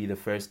the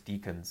first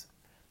deacons.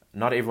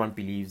 Not everyone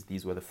believes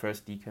these were the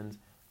first deacons.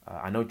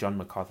 I know John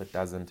MacArthur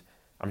doesn't.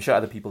 I'm sure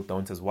other people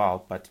don't as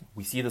well, but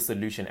we see the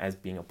solution as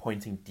being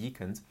appointing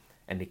deacons,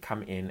 and they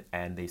come in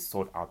and they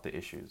sort out the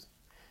issues.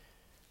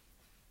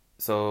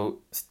 So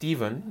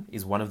Stephen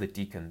is one of the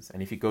deacons,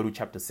 and if you go to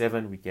chapter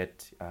 7, we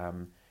get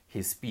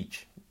his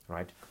speech,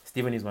 right?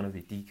 Stephen is one of the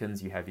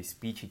deacons. You have his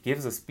speech. He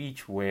gives a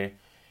speech where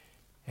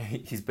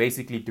he's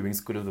basically doing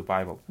School of the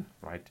Bible,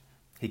 right?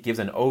 He gives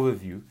an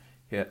overview,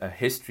 a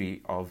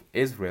history of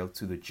Israel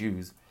to the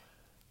Jews,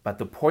 but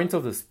the point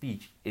of the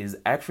speech is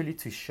actually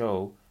to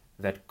show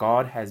that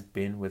God has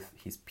been with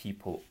his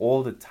people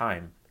all the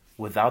time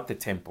without the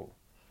temple.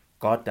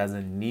 God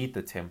doesn't need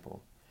the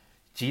temple.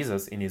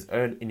 Jesus, in his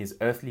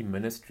earthly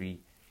ministry,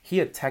 he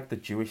attacked the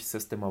Jewish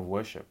system of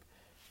worship,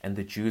 and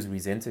the Jews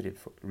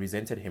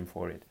resented him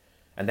for it.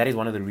 And that is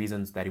one of the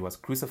reasons that he was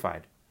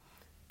crucified.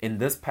 In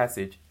this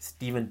passage,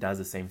 Stephen does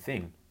the same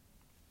thing,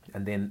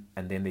 and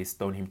then they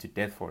stone him to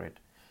death for it.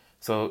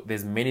 So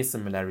there's many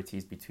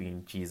similarities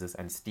between Jesus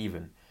and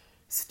Stephen.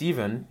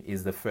 Stephen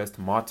is the first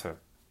martyr,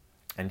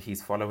 and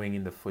he's following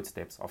in the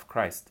footsteps of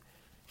Christ.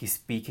 He's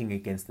speaking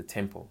against the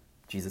temple.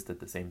 Jesus did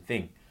the same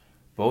thing.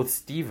 Both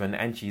Stephen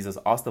and Jesus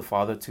asked the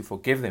Father to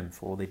forgive them,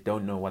 for they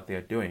don't know what they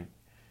are doing.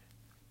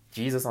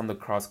 Jesus on the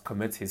cross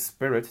commits his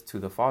spirit to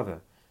the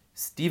Father.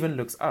 Stephen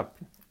looks up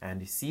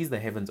and he sees the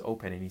heavens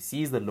open, and he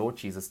sees the Lord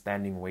Jesus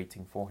standing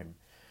waiting for him.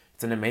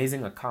 It's an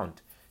amazing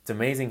account. It's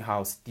amazing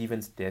how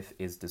Stephen's death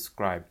is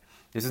described.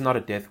 This is not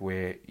a death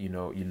where, you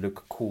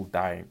look cool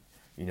dying,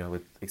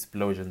 with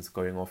explosions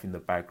going off in the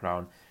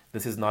background.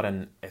 This is not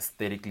an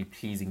aesthetically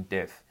pleasing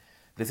death.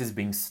 This is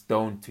being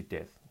stoned to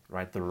death,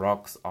 right? The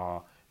rocks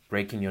are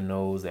breaking your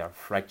nose, they are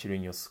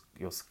fracturing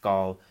your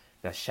skull,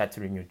 they're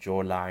shattering your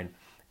jawline.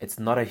 It's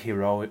not a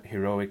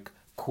heroic,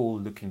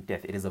 cool-looking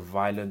death. It is a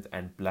violent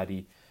and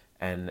bloody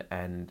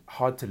and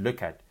hard to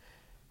look at.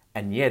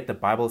 And yet the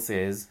Bible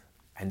says,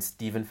 and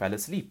Stephen fell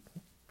asleep,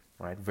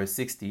 right? Verse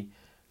 60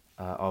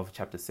 of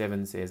chapter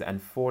 7 says, and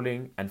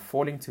falling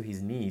to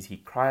his knees, he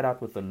cried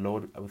out with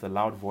a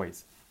loud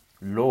voice,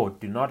 Lord,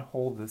 do not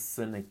hold this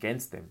sin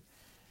against them.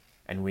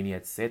 And when he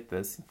had said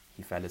this,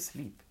 he fell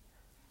asleep.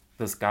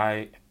 This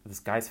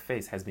guy's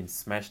face has been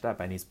smashed up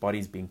and his body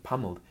is being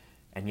pummeled,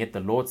 and yet the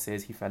Lord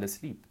says he fell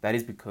asleep. That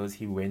is because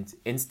he went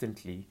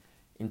instantly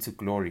into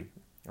glory,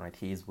 right?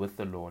 He is with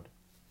the Lord.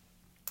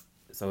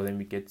 So then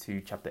we get to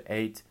chapter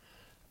 8,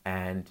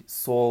 and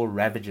Saul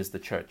ravages the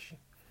church.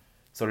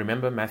 So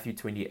remember Matthew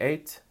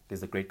 28,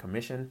 there's the Great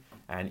Commission,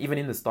 and even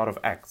in the start of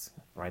Acts,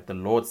 right, the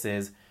Lord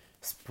says,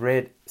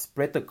 spread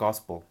the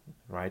gospel,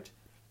 right,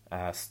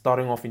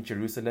 starting off in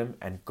Jerusalem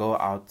and go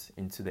out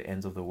into the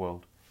ends of the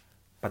world.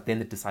 But then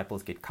the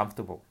disciples get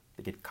comfortable.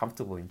 They get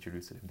comfortable in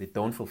Jerusalem. They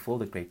don't fulfill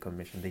the Great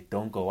Commission. They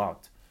don't go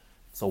out.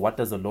 So what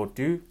does the Lord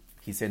do?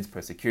 He sends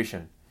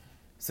persecution.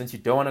 Since you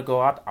don't want to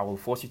go out, I will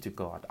force you to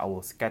go out. I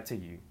will scatter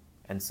you.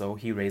 And so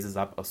he raises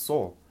up a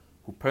Saul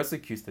who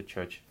persecutes the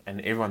church,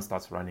 and everyone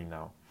starts running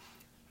now.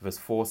 Verse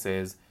 4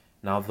 says,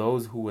 now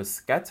those who were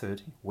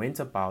scattered went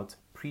about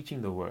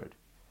preaching the word.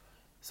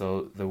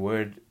 So the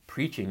word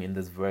preaching in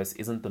this verse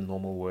isn't the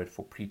normal word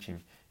for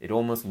preaching. It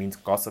almost means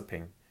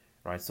gossiping,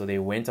 right? So they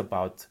went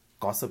about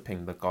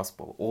gossiping the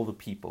gospel, all the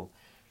people.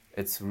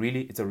 It's a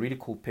really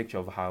cool picture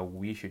of how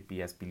we should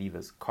be as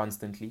believers,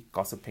 constantly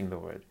gossiping the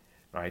word,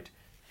 right?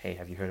 Hey,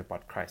 have you heard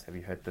about Christ? Have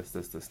you heard this?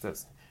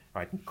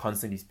 Right? And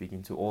constantly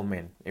speaking to all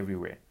men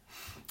everywhere.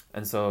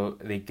 And so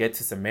they get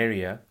to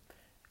Samaria,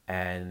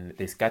 and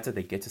they scatter,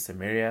 they get to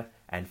Samaria,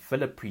 and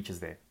Philip preaches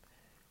there.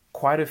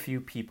 Quite a few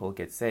people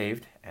get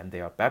saved, and they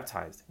are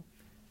baptized.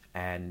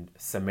 And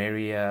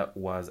Samaria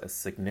was a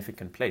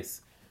significant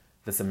place.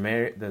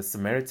 The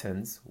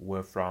Samaritans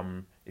were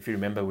from, if you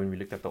remember when we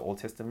looked at the Old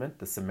Testament,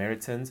 the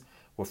Samaritans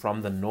were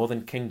from the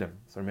northern kingdom.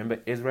 So remember,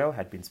 Israel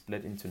had been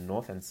split into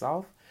north and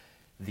south.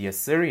 The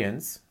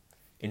Assyrians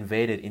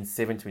invaded in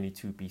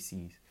 722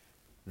 BC.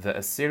 The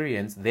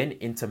Assyrians then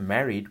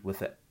intermarried with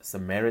the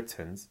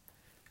Samaritans,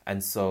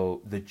 and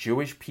so the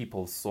Jewish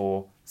people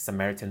saw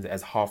Samaritans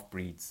as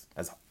half-breeds,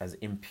 as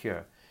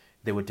impure.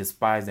 They were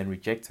despised and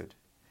rejected.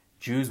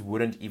 Jews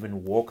wouldn't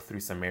even walk through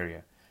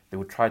Samaria. They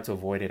would try to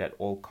avoid it at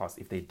all costs.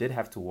 If they did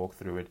have to walk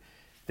through it,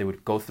 they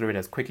would go through it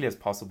as quickly as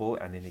possible,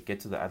 and then they get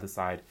to the other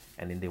side,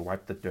 and then they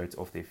wipe the dirt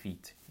off their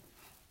feet.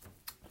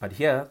 But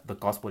here, the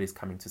gospel is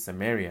coming to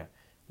Samaria.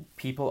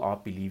 People are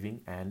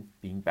believing and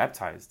being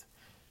baptized.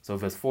 So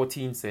verse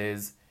 14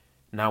 says,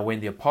 now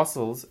when the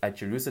apostles at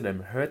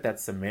Jerusalem heard that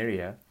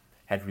Samaria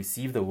had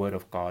received the word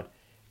of God,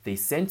 they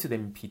sent to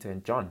them Peter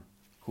and John,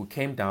 who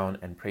came down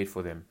and prayed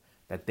for them,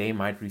 that they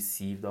might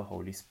receive the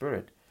Holy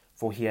Spirit.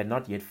 For he had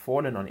not yet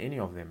fallen on any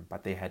of them,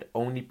 but they had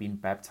only been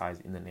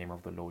baptized in the name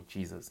of the Lord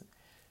Jesus.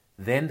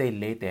 Then they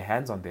laid their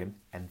hands on them,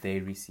 and they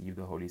received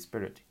the Holy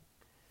Spirit.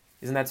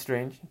 Isn't that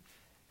strange?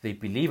 They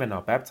believe and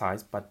are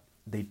baptized, but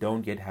they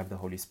don't yet have the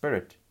Holy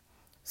Spirit.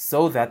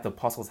 So that the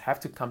apostles have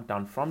to come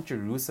down from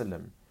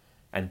Jerusalem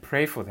and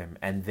pray for them,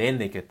 and then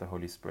they get the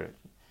Holy Spirit.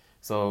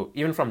 So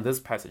even from this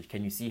passage,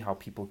 can you see how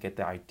people get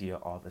the idea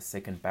of a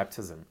second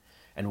baptism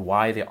and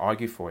why they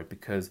argue for it?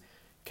 Because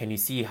can you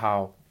see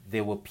how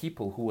there were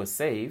people who were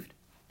saved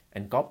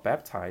and got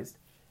baptized,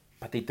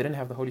 but they didn't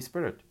have the Holy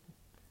Spirit?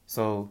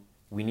 So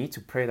we need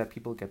to pray that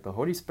people get the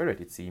Holy Spirit,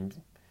 it seems.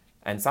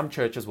 And some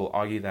churches will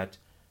argue that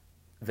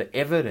the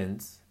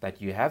evidence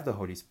that you have the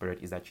Holy Spirit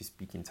is that you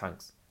speak in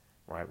tongues,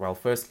 right? Well,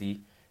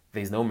 firstly,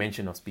 there's no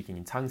mention of speaking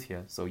in tongues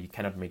here, so you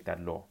cannot make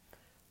that law.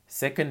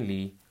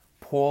 Secondly,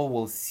 Paul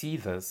will see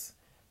this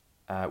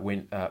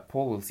when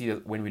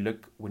we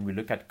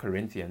look at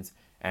Corinthians,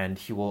 and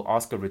he will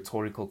ask a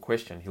rhetorical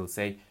question. He'll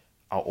say,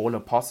 "Are all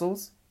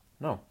apostles?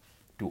 No.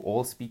 Do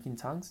all speak in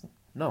tongues?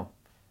 No."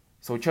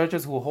 So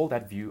churches who hold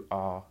that view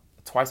are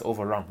twice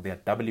over wrong. They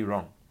are doubly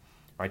wrong,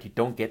 right? You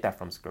don't get that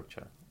from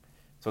Scripture.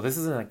 So this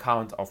is an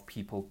account of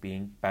people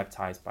being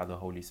baptized by the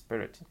Holy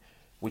Spirit,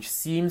 which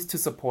seems to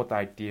support the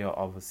idea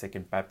of a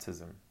second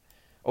baptism.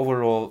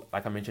 Overall,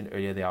 like I mentioned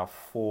earlier, there are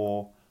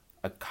 4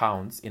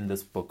 accounts in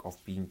this book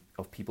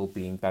of people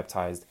being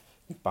baptized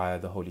by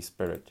the Holy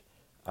Spirit.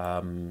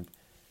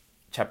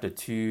 Chapter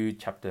 2,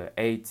 chapter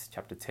 8,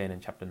 chapter 10,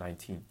 and chapter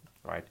 19,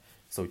 right?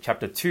 So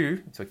chapter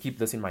 2, so keep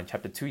this in mind,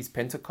 chapter 2 is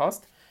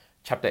Pentecost.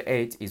 Chapter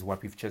 8 is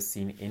what we've just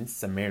seen in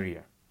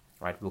Samaria,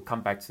 right? We'll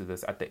come back to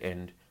this at the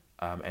end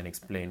and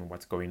explain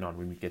what's going on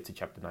when we get to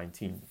chapter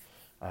 19.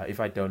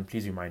 If I don't,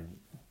 please remind me,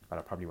 but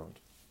I probably won't.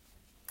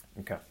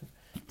 Okay,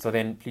 so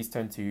then please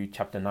turn to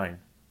chapter 9.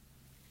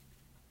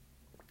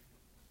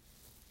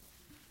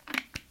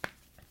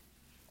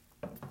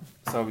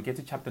 So we get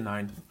to chapter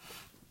 9,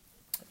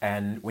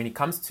 and when it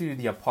comes to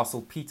the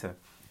Apostle Peter,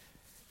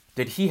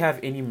 did he have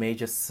any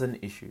major sin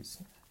issues?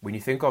 When you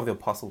think of the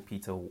Apostle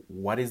Peter,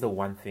 what is the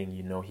one thing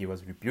you know he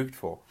was rebuked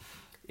for?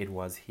 It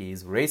was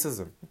his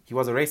racism. He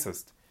was a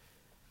racist.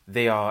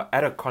 They are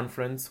at a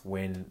conference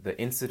when the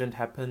incident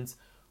happens.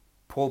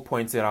 Paul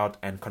points it out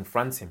and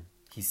confronts him.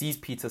 He sees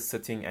Peter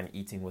sitting and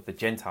eating with the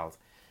Gentiles.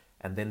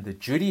 And then the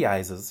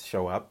Judaizers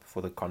show up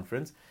for the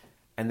conference,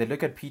 and they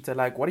look at Peter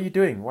like, "What are you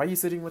doing? Why are you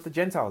sitting with the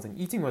Gentiles and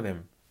eating with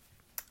them?"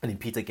 And then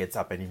Peter gets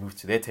up and he moves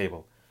to their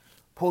table.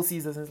 Paul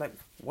sees this and is like,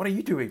 "What are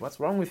you doing? What's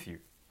wrong with you?"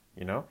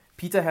 You know,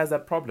 Peter has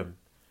that problem.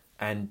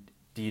 And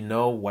do you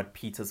know what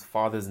Peter's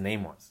father's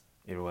name was?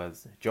 It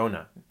was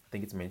Jonah. I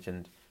think it's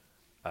mentioned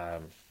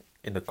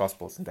in the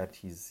Gospels that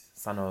he's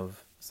son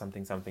of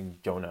something, something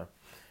Jonah,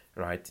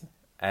 right?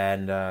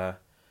 And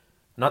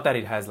not that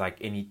it has like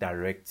any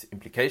direct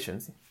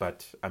implications,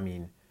 but I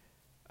mean,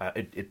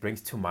 it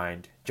brings to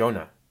mind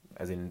Jonah,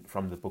 as in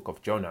from the book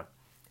of Jonah.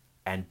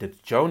 And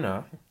did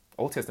Jonah,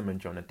 Old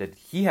Testament Jonah, did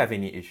he have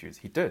any issues?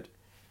 He did.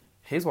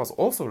 His was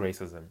also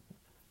racism.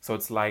 So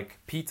it's like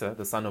Peter,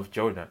 the son of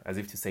Jonah, as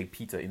if to say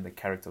Peter in the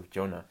character of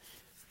Jonah.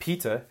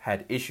 Peter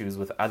had issues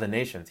with other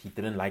nations. He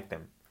didn't like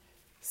them.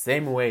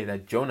 Same way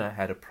that Jonah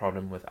had a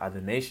problem with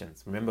other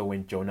nations. Remember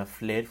when Jonah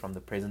fled from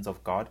the presence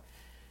of God?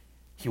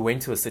 He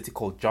went to a city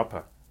called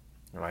Joppa,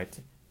 right?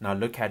 Now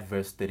look at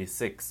verse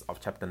 36 of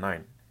chapter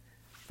 9.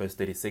 Verse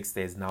 36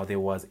 says, "Now there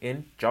was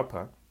in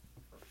Joppa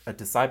a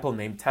disciple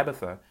named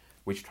Tabitha,"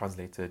 which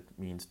translated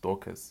means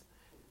Dorcas.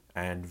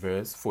 And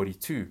verse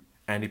 42,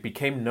 "And it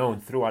became known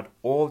throughout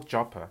all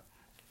Joppa,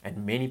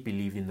 and many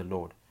believed in the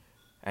Lord."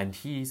 And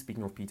he,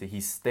 speaking of Peter,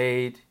 he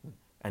stayed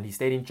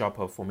in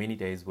Joppa for many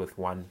days with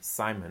one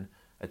Simon,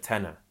 a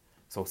tanner.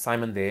 So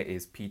Simon there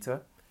is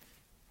Peter.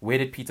 Where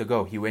did Peter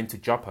go? He went to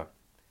Joppa.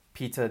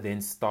 Peter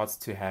then starts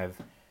to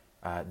have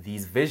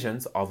these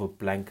visions of a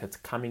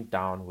blanket coming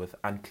down with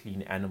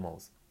unclean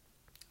animals.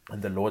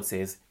 And the Lord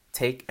says,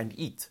 "Take and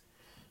eat."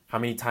 How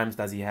many times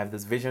does he have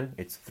this vision?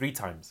 It's 3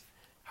 times.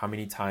 How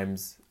many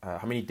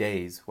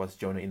days was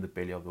Jonah in the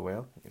belly of the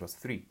whale? It was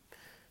 3.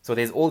 So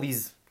there's all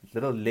these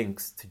little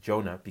links to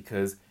Jonah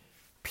because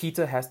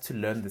Peter has to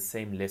learn the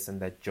same lesson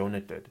that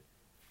Jonah did.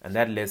 And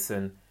that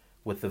lesson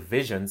with the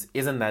visions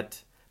isn't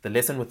that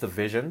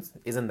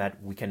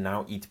we can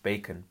now eat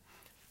bacon.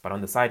 But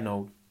on the side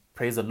note,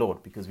 praise the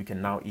Lord, because we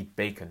can now eat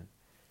bacon.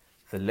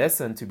 The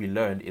lesson to be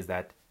learned is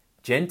that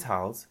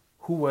Gentiles,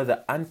 who were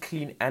the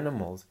unclean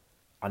animals,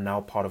 are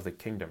now part of the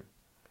kingdom.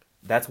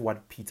 That's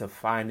what Peter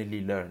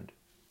finally learned,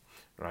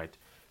 right?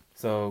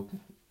 So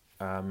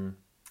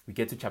we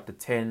get to chapter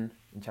 10.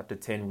 In chapter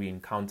 10, we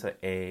encounter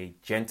a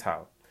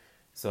Gentile.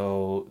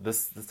 So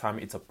this time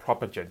it's a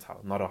proper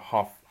Gentile, not a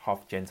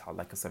half Gentile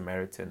like a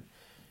Samaritan.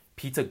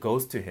 Peter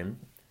goes to him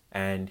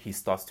and he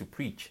starts to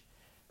preach.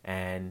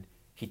 And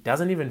he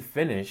doesn't even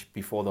finish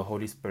before the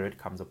Holy Spirit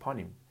comes upon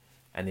him.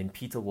 And then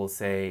Peter will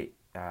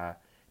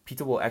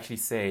actually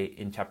say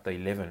in chapter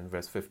 11,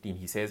 verse 15,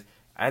 he says,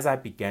 "As I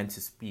began to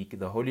speak,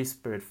 the Holy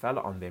Spirit fell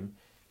on them,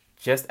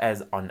 just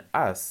as on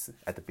us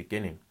at the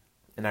beginning.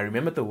 And I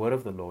remembered the word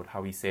of the Lord,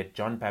 how he said,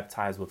 'John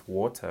baptized with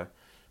water,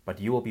 but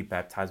you will be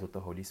baptized with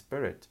the Holy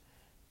Spirit.'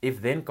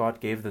 If then God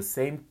gave the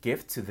same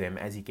gift to them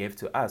as he gave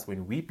to us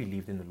when we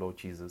believed in the Lord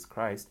Jesus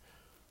Christ,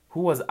 who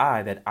was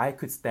I that I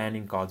could stand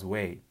in God's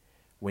way?"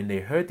 When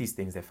they heard these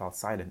things, they fell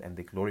silent and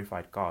they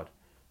glorified God,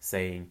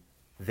 saying,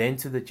 "Then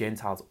to the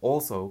Gentiles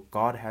also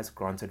God has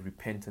granted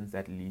repentance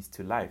that leads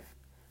to life."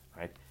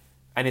 Right?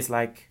 And it's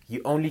like,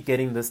 you're only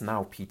getting this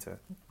now, Peter.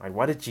 Right?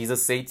 What did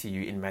Jesus say to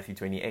you in Matthew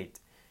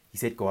 28? He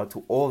said, "Go out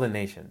to all the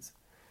nations."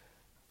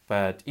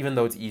 But even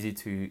though it's easy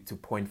to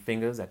point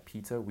fingers at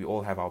Peter, we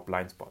all have our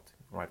blind spot,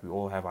 right? We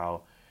all have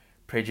our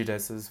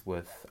prejudices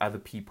with other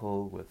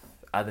people, with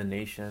other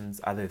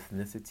nations, other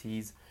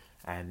ethnicities,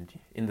 and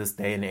in this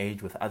day and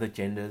age with other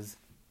genders.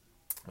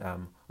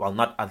 Well,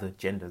 not other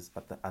genders,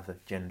 but the other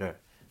gender.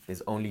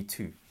 There's only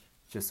 2,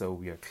 just so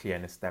we are clear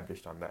and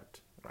established on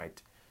that,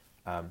 right?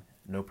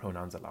 No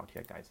pronouns allowed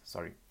here, guys.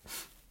 Sorry.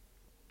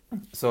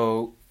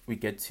 So we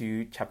get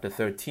to chapter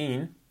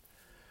 13,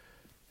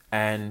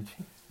 and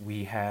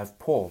we have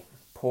Paul.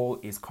 Paul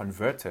is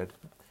converted,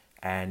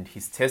 and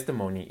his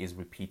testimony is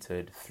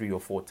repeated 3 or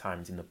 4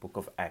 times in the book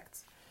of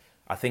Acts.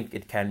 I think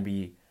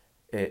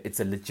it's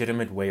a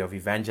legitimate way of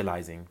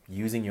evangelizing,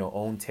 using your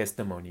own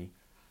testimony,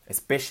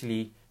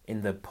 especially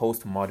in the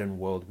postmodern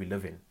world we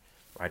live in,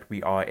 right?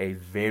 We are a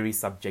very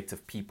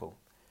subjective people,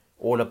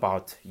 all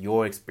about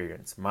your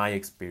experience, my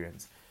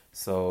experience.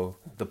 So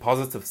the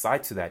positive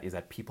side to that is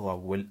that people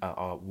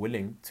are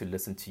willing to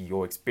listen to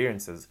your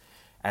experiences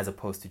as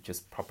opposed to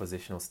just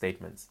propositional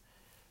statements.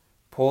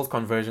 Paul's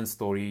conversion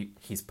story,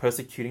 he's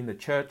persecuting the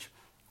church.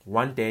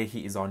 One day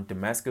he is on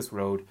Damascus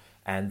Road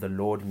and the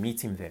Lord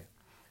meets him there.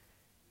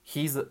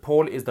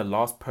 Paul is the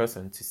last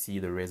person to see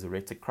the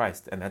resurrected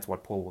Christ, and that's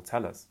what Paul will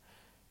tell us.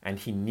 And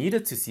he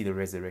needed to see the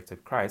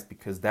resurrected Christ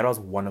because that was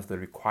one of the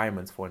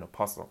requirements for an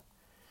apostle.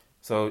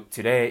 So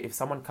today, if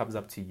someone comes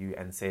up to you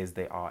and says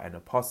they are an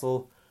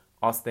apostle,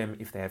 ask them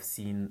if they have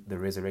seen the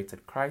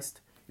resurrected Christ.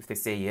 If they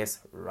say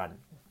yes, run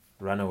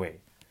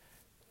away.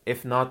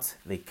 If not,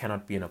 they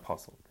cannot be an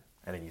apostle,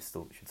 and then you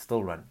should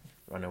still run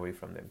away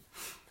from them.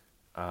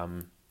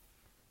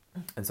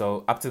 And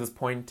so up to this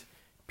point,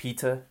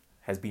 Peter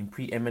has been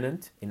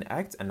preeminent in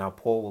Acts, and now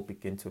Paul will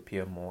begin to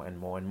appear more and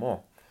more and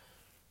more.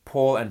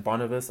 Paul and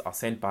Barnabas are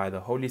sent by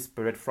the Holy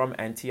Spirit from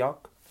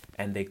Antioch,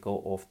 and they go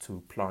off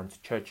to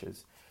plant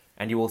churches.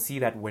 And you will see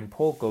that when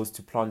Paul goes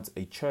to plant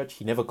a church,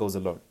 he never goes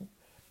alone,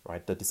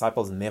 right? The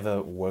disciples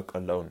never work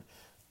alone.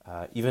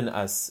 Even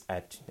us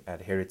at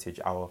Heritage,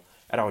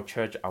 at our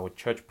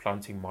church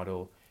planting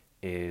model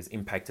is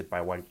impacted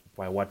by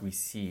what we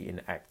see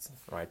in Acts,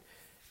 right?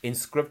 In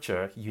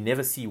Scripture, you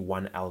never see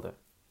one elder.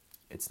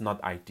 It's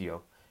not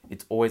ideal.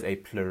 It's always a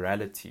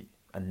plurality,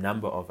 a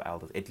number of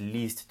elders, at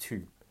least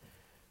two.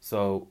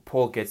 So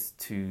Paul gets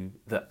to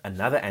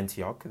another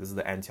Antioch. This is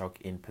the Antioch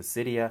in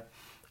Pisidia,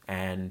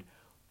 and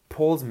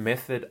Paul's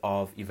method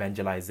of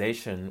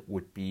evangelization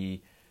would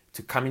be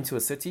to come into a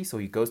city. So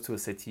he goes to a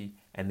city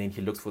and then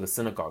he looks for the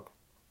synagogue,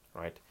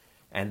 right?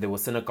 And there were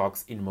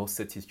synagogues in most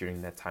cities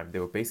during that time. They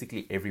were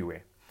basically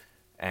everywhere.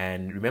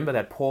 And remember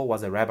that Paul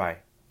was a rabbi.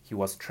 He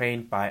was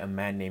trained by a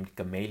man named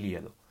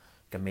Gamaliel.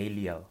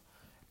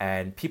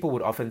 And people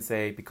would often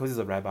say, because he's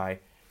a rabbi,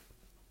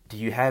 do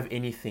you have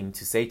anything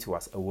to say to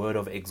us? A word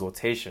of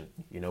exhortation,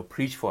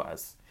 preach for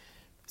us.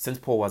 Since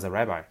Paul was a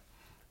rabbi.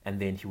 And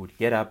then he would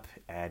get up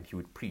and he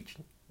would preach,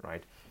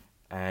 right?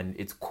 And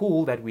it's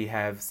cool that we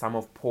have some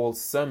of Paul's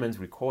sermons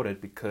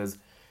recorded, because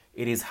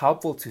it is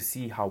helpful to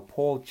see how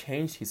Paul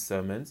changed his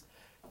sermons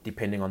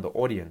depending on the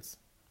audience,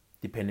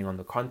 depending on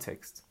the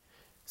context.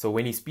 So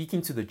when he's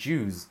speaking to the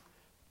Jews,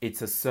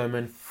 it's a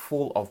sermon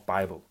full of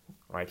Bible,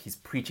 right? He's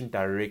preaching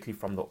directly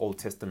from the Old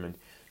Testament.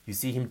 You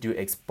see him do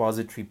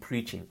expository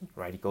preaching,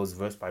 right? He goes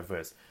verse by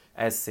verse.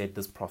 As said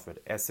this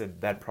prophet, as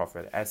said that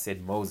prophet, as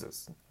said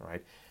Moses,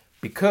 right?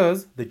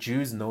 Because the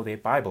Jews know their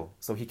Bible.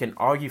 So he can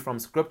argue from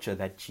Scripture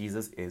that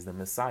Jesus is the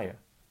Messiah,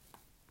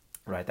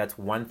 right? That's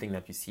one thing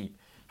that you see,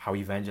 how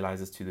he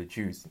evangelizes to the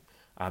Jews.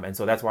 And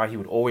so that's why he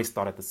would always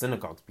start at the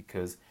synagogues,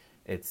 because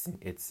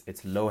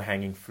it's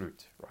low-hanging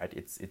fruit, right?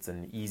 It's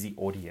an easy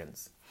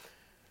audience.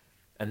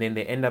 And then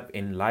they end up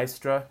in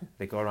Lystra.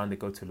 They go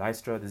to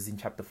Lystra. This is in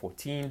chapter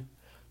 14.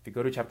 If you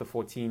go to chapter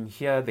 14,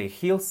 here they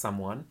heal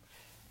someone,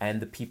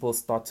 and the people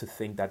start to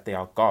think that they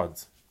are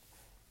gods.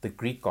 The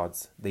Greek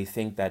gods, they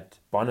think that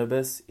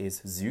Barnabas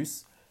is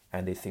Zeus,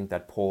 and they think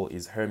that Paul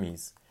is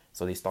Hermes.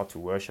 So they start to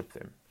worship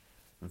them.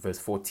 Verse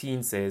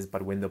 14 says,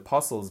 "But when the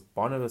apostles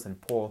Barnabas and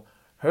Paul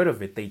heard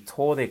of it, they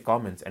tore their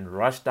garments and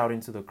rushed out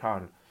into the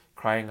crowd,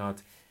 crying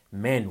out,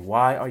 'Men,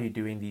 why are you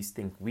doing these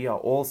things? We are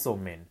also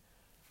men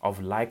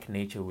of like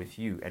nature with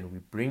you, and we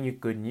bring you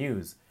good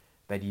news,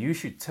 that you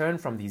should turn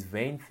from these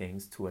vain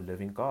things to a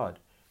living God,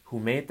 who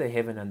made the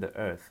heaven and the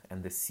earth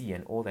and the sea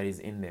and all that is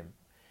in them.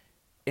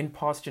 In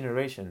past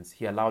generations,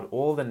 he allowed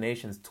all the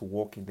nations to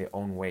walk in their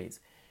own ways.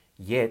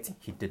 Yet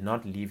he did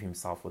not leave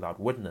himself without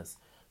witness,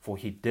 for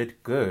he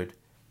did good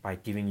by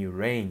giving you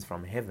rains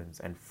from heavens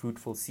and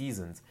fruitful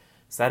seasons,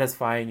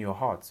 satisfying your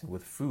hearts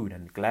with food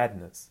and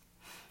gladness.'"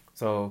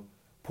 So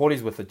Paul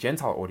is with the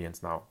Gentile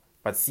audience now,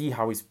 but see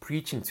how he's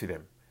preaching to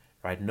them,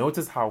 right?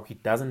 Notice how he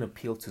doesn't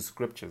appeal to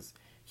scriptures.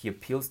 He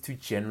appeals to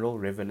general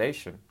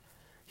revelation.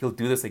 He'll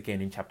do this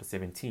again in chapter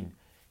 17.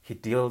 He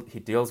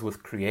deals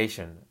with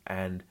creation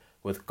and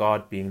with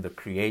God being the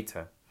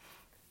creator.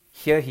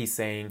 Here he's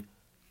saying,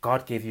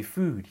 God gave you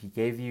food. He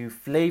gave you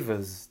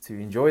flavors to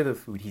enjoy the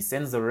food. He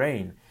sends the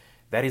rain.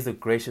 That is the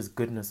gracious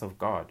goodness of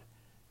God,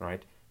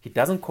 right? He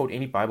doesn't quote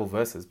any Bible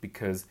verses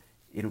because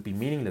it would be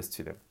meaningless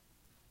to them.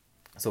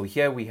 So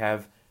here we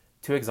have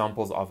two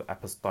examples of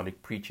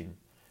apostolic preaching.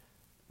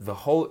 The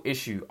whole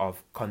issue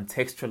of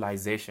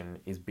contextualization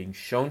is being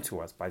shown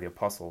to us by the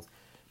apostles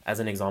as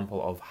an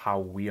example of how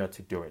we are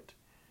to do it.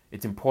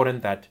 It's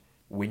important that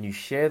when you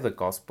share the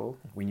gospel,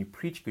 when you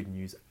preach good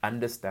news,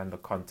 understand the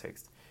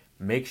context.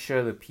 Make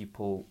sure that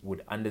people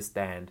would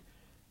understand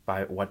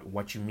by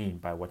what you mean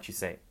by what you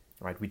say.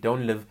 Right? We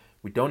don't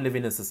live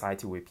in a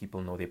society where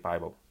people know their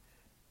Bible.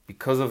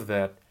 Because of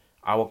that,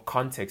 our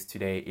context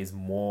today is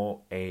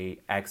more a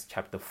Acts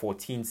chapter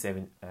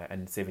 14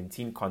 and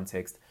 17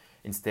 context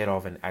instead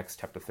of an Acts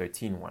chapter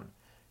 13 one.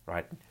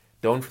 Right?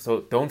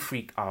 Don't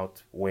freak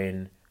out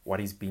when what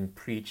is being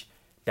preached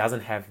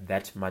doesn't have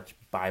that much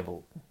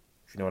Bible.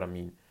 If you know what I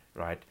mean,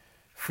 right?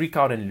 Freak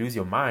out and lose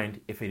your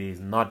mind if it is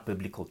not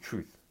biblical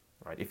truth,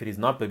 right? If it is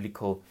not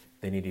biblical,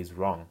 then it is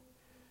wrong.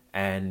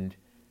 And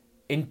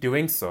in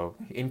doing so,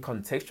 in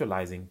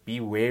contextualizing, be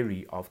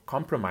wary of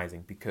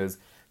compromising, because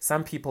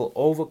some people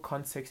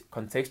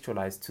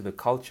contextualize to the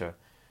culture.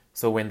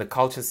 So when the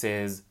culture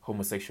says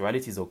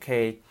homosexuality is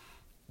okay,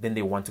 then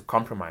they want to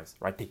compromise,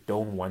 right? They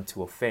don't want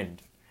to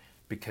offend,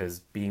 because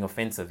being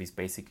offensive is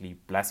basically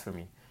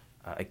blasphemy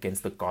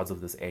against the gods of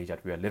this age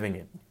that we are living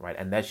in, right?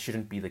 And that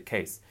shouldn't be the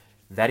case.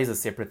 That is a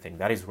separate thing.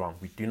 That is wrong.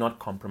 We do not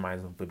compromise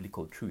on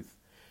biblical truth.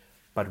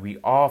 But we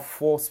are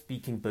for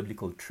speaking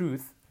biblical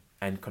truth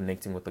and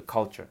connecting with the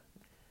culture,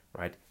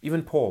 right?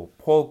 Even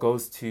Paul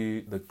goes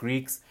to the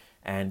Greeks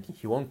and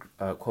he won't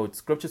quote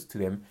scriptures to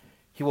them.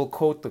 He will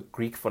quote the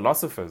Greek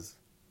philosophers,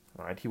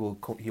 right? He'll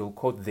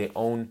quote their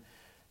own,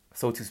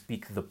 so to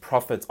speak, the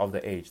prophets of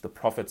the age, the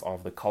prophets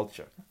of the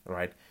culture,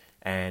 right?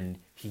 And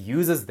he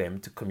uses them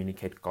to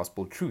communicate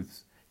gospel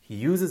truths. He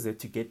uses it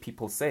to get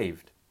people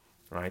saved,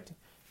 right?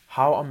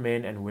 How are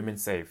men and women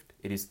saved?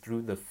 It is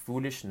through the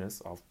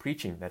foolishness of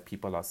preaching that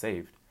people are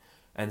saved.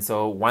 And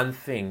so one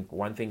thing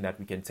that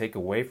we can take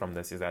away from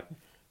this is that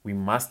we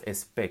must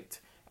expect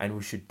and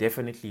we should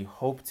definitely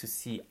hope to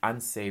see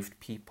unsaved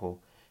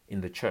people in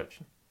the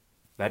church.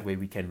 That way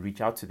we can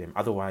reach out to them.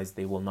 Otherwise,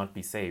 they will not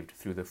be saved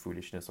through the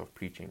foolishness of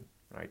preaching,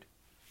 right?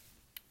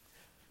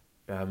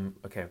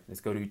 Okay, let's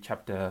go to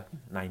chapter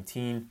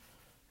 19.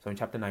 So in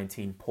chapter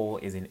 19, Paul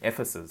is in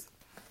Ephesus.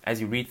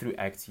 As you read through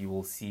Acts, you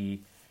will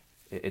see,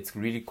 it's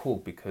really cool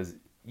because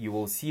you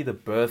will see the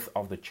birth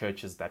of the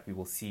churches that we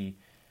will see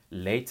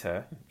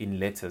later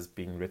in letters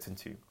being written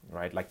to,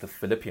 right? Like the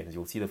Philippians,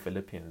 you'll see the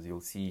Philippians,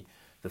 you'll see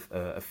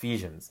the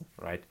Ephesians,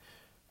 right?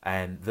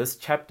 And this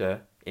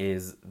chapter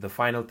is the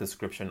final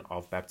description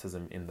of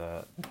baptism in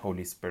the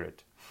Holy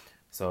Spirit.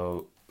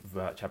 So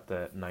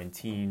chapter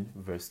 19,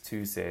 verse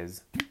 2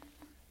 says,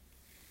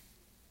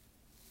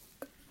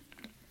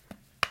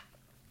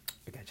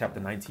 chapter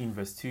 19,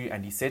 verse 2,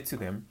 and he said to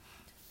them,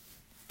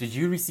 did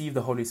you receive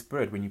the Holy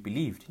Spirit when you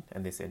believed?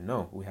 And they said,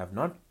 no, we have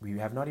not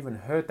even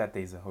heard that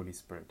there is a Holy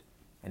Spirit.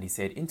 And he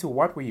said, into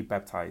what were you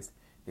baptized?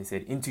 They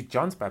said, into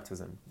John's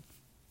baptism.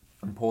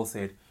 And Paul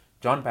said,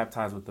 John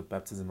baptized with the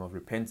baptism of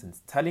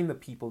repentance, telling the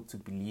people to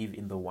believe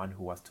in the one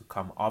who was to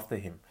come after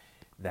him,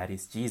 that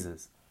is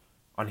Jesus.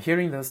 On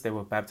hearing this, they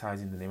were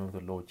baptized in the name of the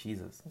Lord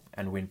Jesus.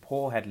 And when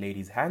Paul had laid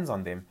his hands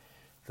on them,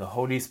 the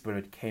Holy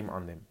Spirit came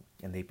on them,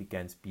 and they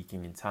began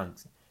speaking in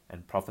tongues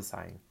and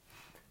prophesying.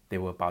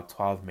 There were about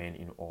 12 men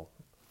in all.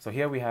 So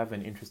here we have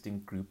an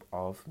interesting group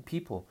of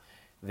people.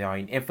 They are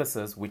in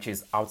Ephesus, which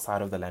is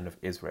outside of the land of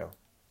Israel.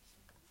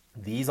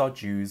 These are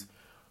Jews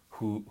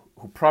who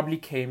probably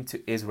came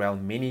to Israel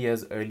many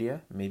years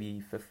earlier,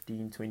 maybe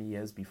 15, 20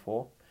 years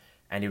before.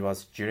 And it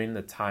was during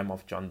the time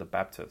of John the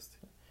Baptist.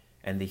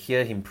 And they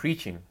hear him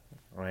preaching,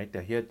 right?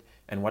 They hear,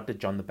 and what did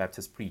John the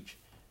Baptist preach?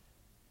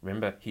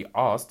 Remember, he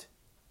asked,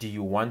 do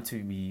you want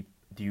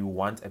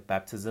a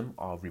baptism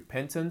of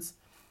repentance?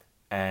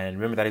 And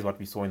remember, that is what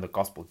we saw in the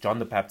gospel. John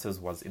the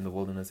Baptist was in the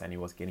wilderness and he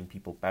was getting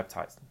people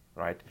baptized,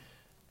 right?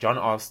 John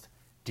asked,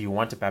 do you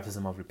want a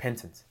baptism of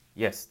repentance?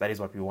 Yes, that is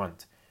what we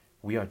want.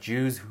 We are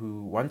Jews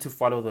who want to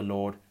follow the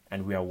Lord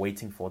and we are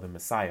waiting for the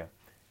Messiah.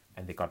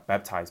 And they got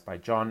baptized by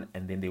John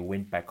and then they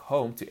went back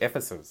home to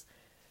Ephesus.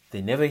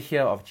 They never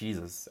hear of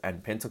Jesus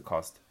and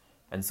Pentecost.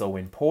 And so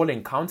when Paul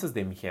encounters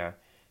them here,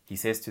 he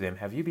says to them,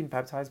 have you been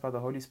baptized by the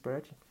Holy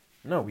Spirit?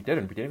 No, we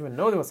didn't. We didn't even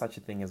know there was such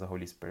a thing as the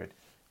Holy Spirit.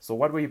 So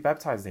what were you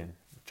baptized in?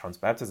 John's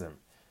baptism.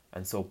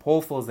 And so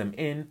Paul fills them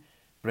in,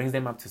 brings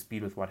them up to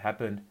speed with what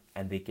happened,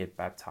 and they get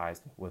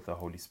baptized with the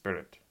Holy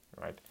Spirit,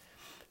 right?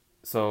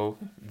 So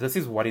this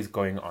is what is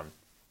going on.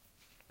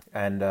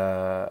 And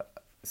there's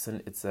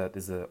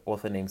an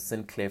author named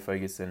Sinclair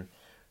Ferguson.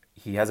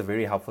 He has a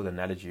very helpful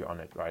analogy on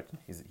it, right?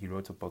 He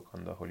wrote a book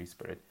on the Holy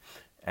Spirit.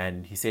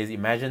 And he says,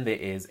 imagine there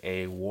is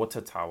a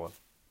water tower.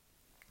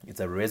 It's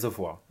a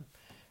reservoir.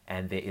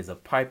 And there is a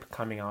pipe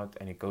coming out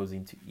and it goes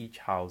into each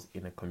house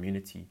in a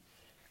community.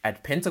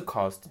 At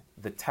Pentecost,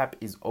 the tap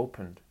is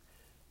opened.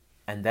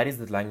 And that is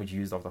the language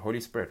used of the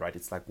Holy Spirit, right?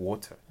 It's like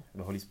water.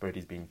 The Holy Spirit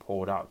is being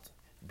poured out,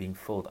 being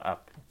filled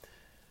up.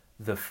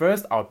 The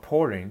first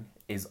outpouring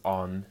is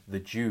on the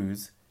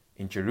Jews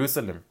in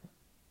Jerusalem,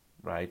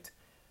 right?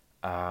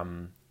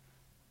 And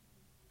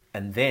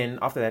then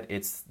after that,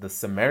 it's the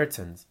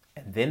Samaritans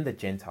and then the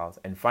Gentiles.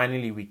 And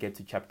finally, we get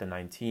to chapter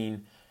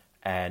 19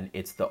 and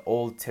it's the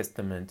Old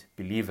Testament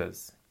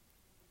believers.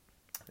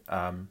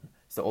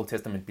 It's the Old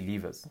Testament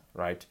believers,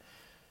 right?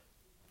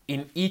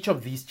 In each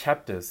of these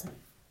chapters,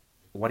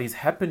 what is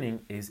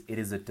happening is it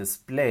is a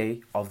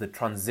display of the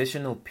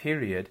transitional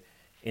period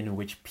in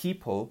which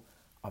people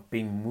are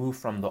being moved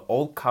from the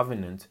old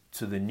covenant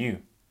to the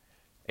new.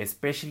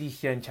 Especially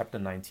here in chapter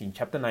 19.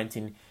 Chapter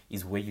 19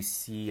 is where you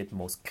see it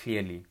most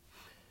clearly.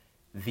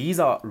 These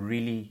are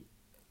really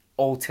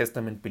Old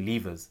Testament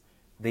believers.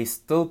 They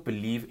still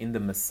believe in the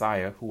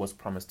Messiah who was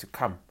promised to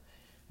come.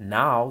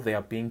 Now they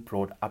are being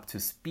brought up to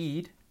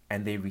speed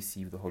and they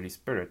receive the Holy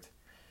Spirit.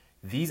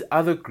 These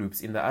other groups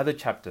in the other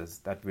chapters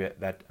that we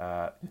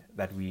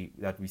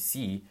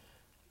see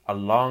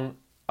along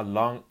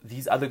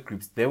these other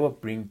groups, they were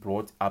being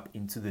brought up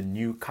into the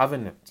new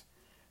covenant,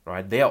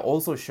 right? They are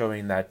also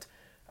showing that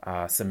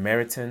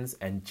Samaritans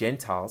and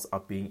Gentiles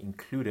are being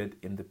included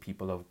in the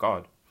people of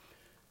God.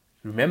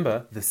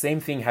 Remember, the same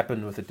thing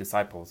happened with the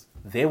disciples.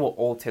 They were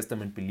Old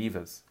Testament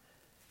believers.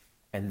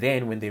 And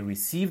then when they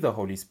received the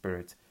Holy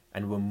Spirit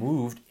and were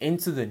moved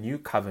into the new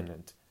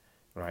covenant,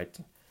 right?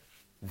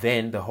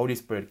 Then the Holy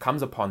Spirit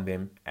comes upon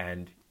them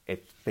and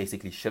it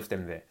basically shifts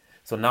them there.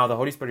 So now the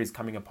Holy Spirit is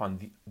coming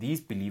upon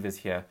these believers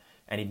here,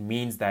 and it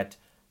means that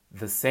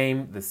the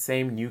same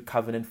new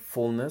covenant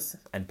fullness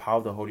and power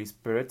of the Holy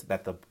Spirit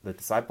that the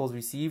disciples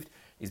received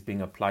is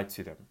being applied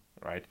to them,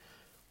 right?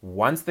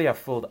 Once they are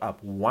filled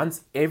up,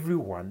 once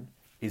everyone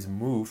is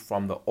moved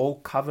from the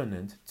old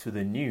covenant to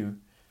the new,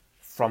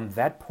 from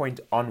that point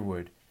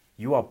onward,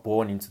 you are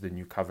born into the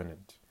new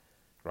covenant,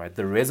 right?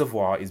 The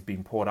reservoir is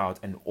being poured out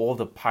and all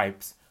the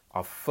pipes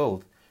are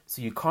filled.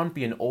 So you can't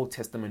be an Old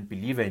Testament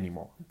believer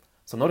anymore.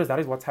 So notice that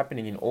is what's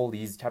happening in all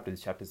these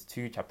chapters, chapters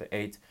 2, chapter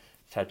 8,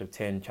 chapter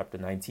 10, chapter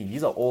 19.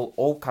 These are all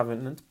Old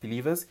Covenant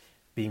believers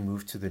being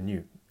moved to the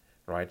new,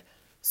 right?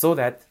 So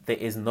that there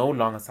is no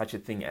longer such a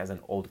thing as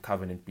an Old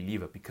Covenant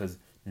believer, because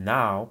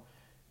now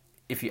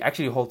if you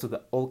actually hold to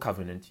the old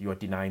covenant, you are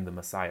denying the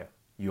Messiah.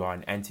 You are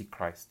an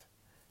antichrist.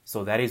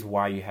 So that is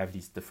why you have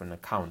these different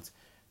accounts.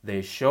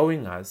 They're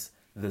showing us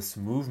this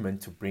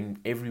movement to bring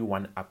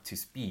everyone up to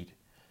speed,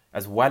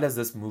 as well as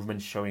this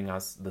movement showing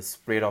us the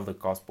spread of the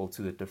gospel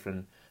to the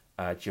different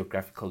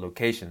geographical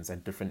locations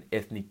and different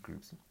ethnic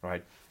groups,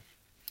 right?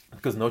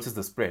 Because notice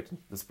the spread.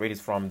 The spread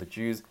is from the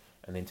Jews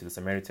and then to the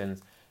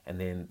Samaritans and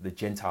then the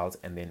Gentiles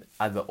and then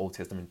other Old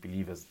Testament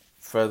believers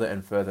further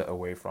and further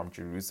away from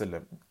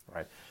Jerusalem,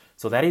 right?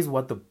 So that is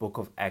what the book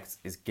of Acts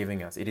is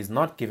giving us. It is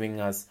not giving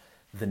us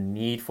the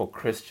need for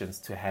Christians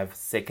to have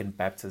second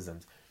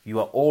baptisms. You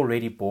are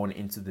already born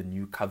into the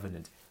new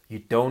covenant. You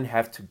don't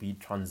have to be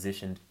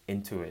transitioned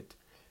into it.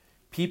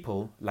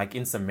 People, like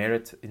in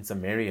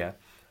Samaria,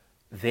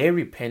 their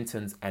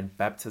repentance and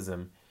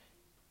baptism,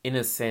 in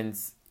a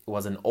sense,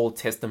 was an Old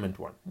Testament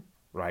one,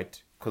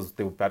 right? Because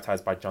they were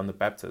baptized by John the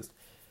Baptist.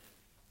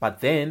 But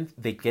then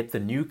they get the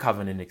new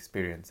covenant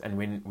experience. And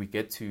when we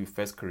get to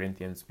 1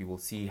 Corinthians, we will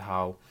see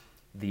how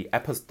the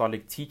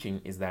apostolic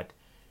teaching is that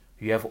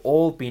you have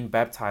all been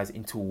baptized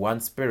into one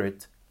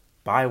spirit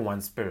by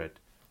one spirit.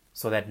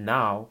 So that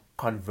now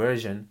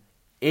conversion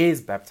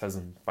is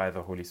baptism by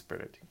the Holy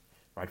Spirit,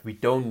 right? We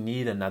don't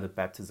need another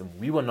baptism.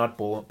 We were not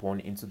born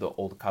into the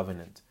old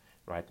covenant,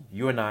 right?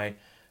 You and I,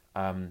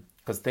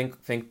 because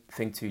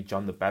think to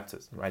John the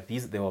Baptist, right?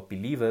 They were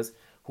believers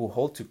who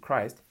hold to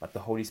Christ, but the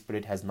Holy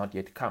Spirit has not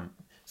yet come.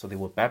 So they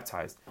were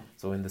baptized.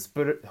 So when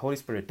the Holy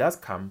Spirit does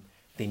come,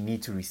 they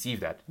need to receive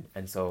that.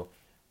 And so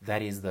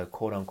that is the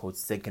quote-unquote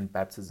second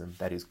baptism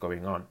that is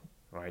going on,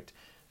 right?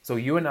 So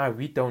you and I,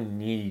 we don't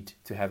need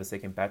to have a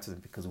second baptism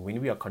because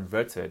when we are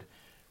converted,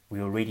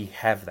 we already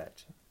have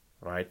that,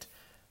 right?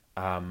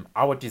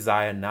 Our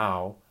desire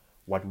now,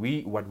 what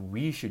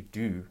we should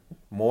do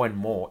more and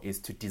more is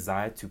to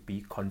desire to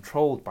be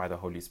controlled by the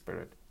Holy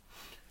Spirit.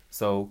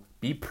 So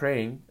be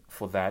praying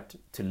for that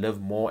to live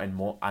more and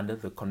more under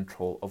the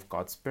control of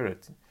God's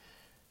Spirit.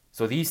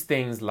 So these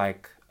things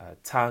like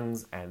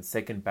tongues and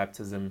second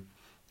baptism,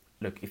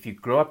 look, if you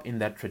grow up in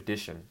that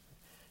tradition,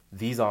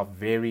 these are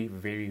very,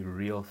 very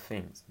real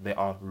things. They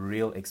are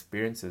real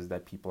experiences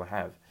that people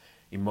have,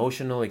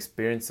 emotional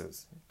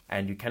experiences.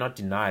 And you cannot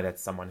deny that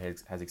someone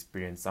has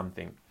experienced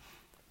something.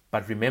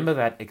 But remember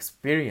that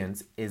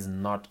experience is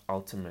not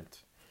ultimate,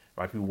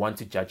 right? We want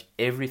to judge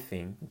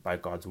everything by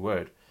God's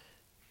word.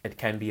 It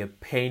can be a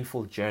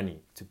painful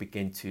journey to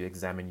begin to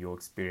examine your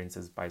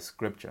experiences by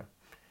scripture.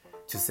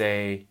 To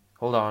say,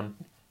 hold on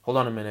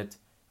a minute,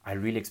 I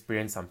really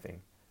experienced something.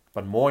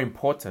 But more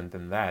important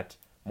than that,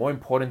 more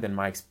important than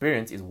my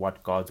experience is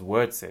what God's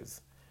word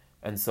says.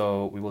 And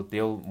so we will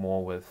deal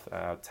more with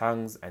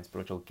tongues and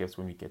spiritual gifts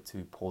when we get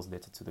to Paul's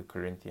letter to the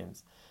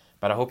Corinthians.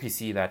 But I hope you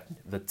see that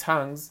the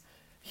tongues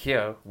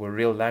here were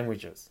real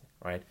languages,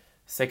 right?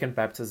 Second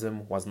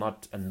baptism was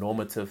not a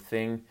normative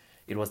thing.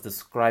 It was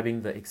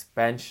describing the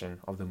expansion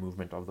of the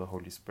movement of the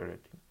Holy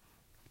Spirit.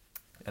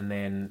 And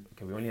then,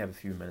 okay, we only have a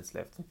few minutes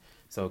left.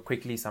 So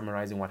quickly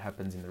summarizing what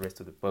happens in the rest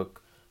of the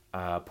book.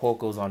 Paul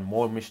goes on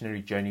more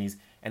missionary journeys,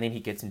 and then he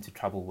gets into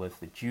trouble with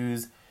the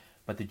Jews.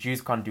 But the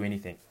Jews can't do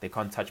anything. They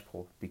can't touch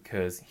Paul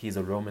because he's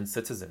a Roman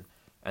citizen.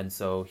 And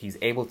so he's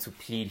able to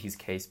plead his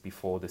case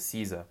before the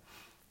Caesar.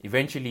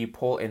 Eventually,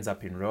 Paul ends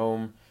up in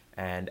Rome.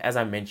 And as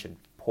I mentioned,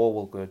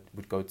 Paul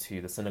would go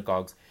to the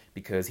synagogues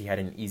because he had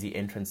an easy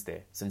entrance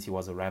there since he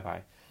was a rabbi.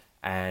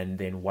 And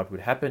then what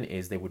would happen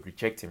is they would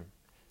reject him.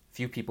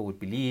 Few people would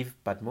believe,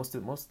 but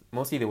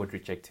mostly they would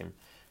reject him.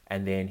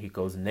 And then he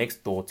goes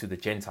next door to the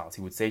Gentiles.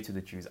 He would say to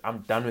the Jews, I'm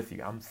done with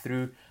you. I'm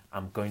through.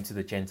 I'm going to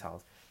the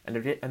Gentiles. And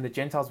the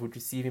Gentiles would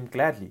receive him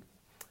gladly.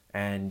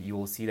 And you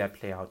will see that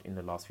play out in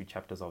the last few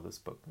chapters of this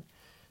book.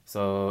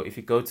 So if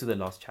you go to the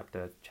last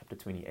chapter, chapter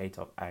 28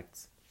 of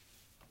Acts,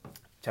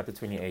 chapter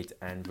 28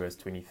 and verse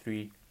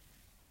 23.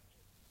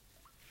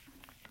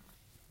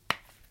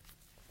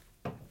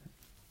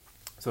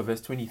 So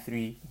verse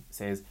 23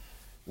 says,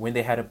 when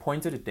they had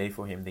appointed a day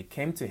for him, they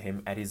came to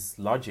him at his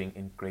lodging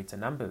in greater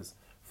numbers.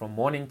 From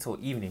morning till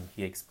evening,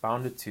 he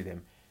expounded to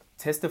them,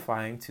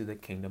 testifying to the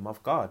kingdom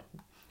of God.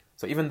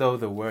 So even though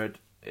the word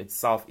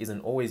itself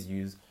isn't always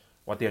used,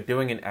 what they're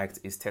doing in Acts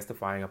is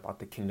testifying about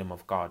the kingdom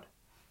of God.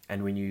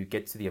 And when you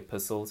get to the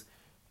epistles,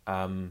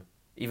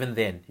 even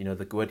then,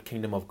 the word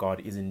kingdom of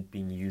God isn't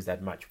being used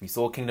that much. We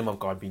saw kingdom of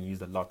God being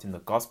used a lot in the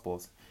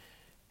Gospels.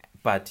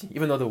 But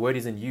even though the word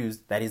isn't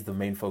used, that is the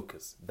main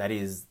focus. That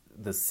is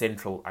the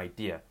central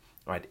idea,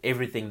 right?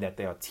 Everything that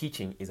they are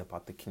teaching is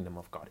about the kingdom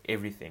of God,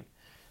 everything.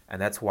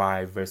 And that's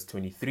why verse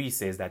 23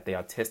 says that they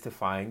are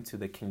testifying to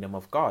the kingdom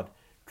of God,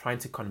 trying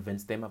to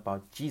convince them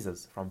about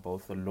Jesus from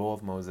both the law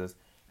of Moses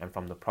and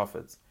from the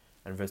prophets.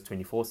 And verse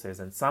 24 says,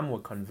 and some were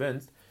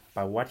convinced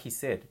by what he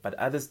said, but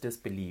others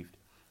disbelieved.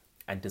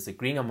 And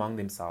disagreeing among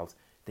themselves,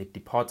 they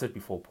departed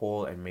before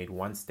Paul and made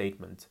one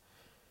statement.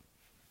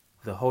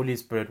 The Holy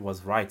Spirit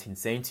was right in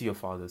saying to your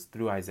fathers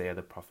through Isaiah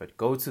the prophet,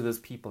 go to this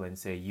people and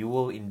say, you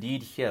will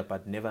indeed hear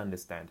but never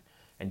understand,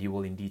 and you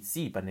will indeed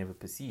see but never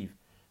perceive.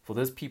 For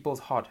this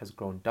people's heart has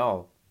grown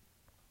dull,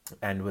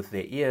 and with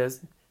their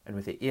ears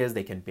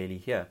they can barely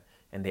hear,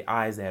 and their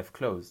eyes they have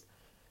closed,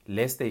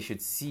 lest they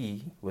should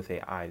see with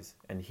their eyes,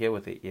 and hear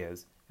with their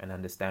ears, and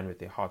understand with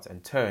their hearts,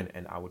 and turn,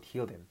 and I would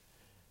heal them.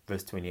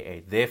 Verse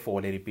 28,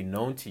 therefore let it be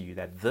known to you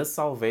that this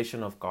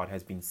salvation of God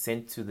has been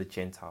sent to the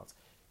Gentiles.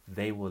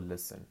 They will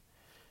listen.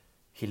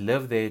 He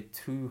lived there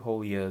 2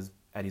 whole years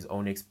at his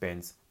own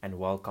expense and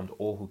welcomed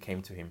all who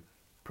came to him,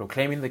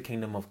 proclaiming the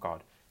kingdom of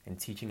God and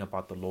teaching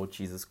about the Lord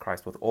Jesus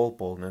Christ with all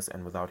boldness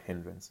and without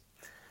hindrance.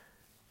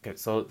 Okay,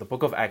 so the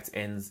book of Acts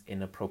ends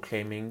in a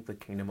proclaiming the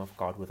kingdom of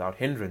God without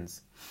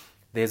hindrance.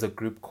 There's a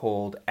group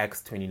called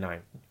Acts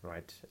 29,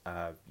 right?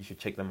 You should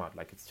check them out.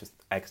 Like, it's just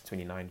Acts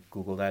 29.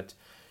 Google that.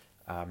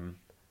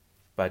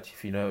 But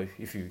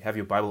if you have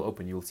your Bible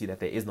open, you'll see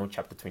that there is no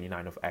chapter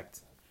 29 of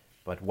Acts.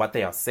 But what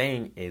they are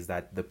saying is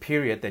that the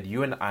period that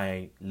you and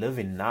I live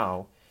in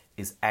now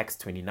is Acts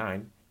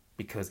 29,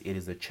 because it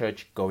is a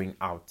church going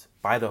out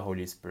by the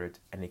Holy Spirit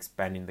and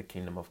expanding the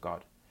kingdom of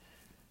God.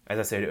 As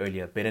I said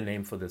earlier, a better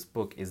name for this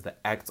book is the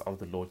Acts of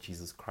the Lord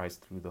Jesus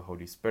Christ through the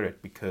Holy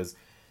Spirit, because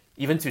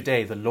even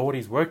today the Lord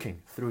is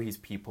working through his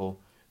people,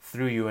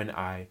 through you and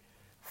I,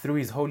 through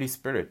his Holy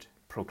Spirit,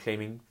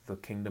 proclaiming the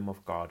kingdom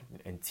of God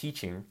and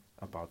teaching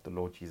about the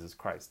Lord Jesus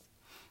Christ.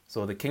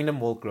 So the kingdom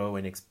will grow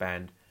and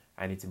expand,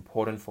 and it's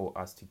important for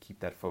us to keep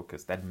that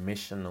focus, that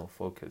missional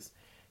focus,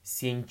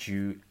 seeing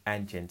Jew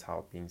and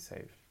Gentile being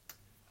saved.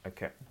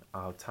 Okay,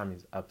 our time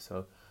is up.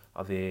 So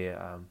are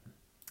there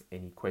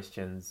any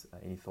questions,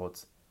 any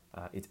thoughts?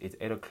 It's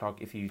 8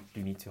 o'clock. If you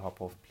do need to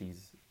hop off,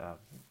 please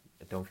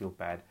don't feel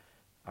bad.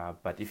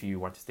 But if you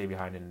want to stay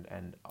behind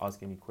and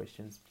ask any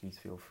questions, please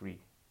feel free.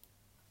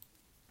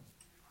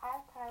 Hi,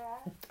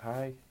 Kaya.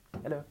 Hi.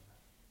 Hello.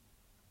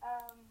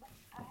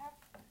 I have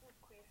 2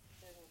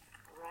 questions,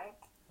 right?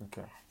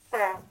 Okay. So,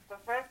 the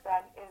first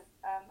one is,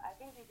 I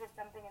think you said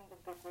something in the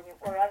beginning,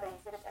 or rather you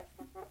said it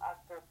actually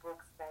throughout the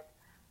books, that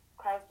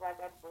Christ was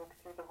at work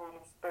through the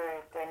Holy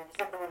Spirit, and you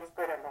said the Holy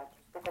Spirit a lot.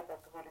 You spoke about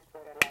the Holy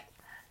Spirit a lot.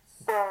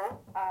 So,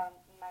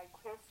 my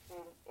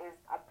question is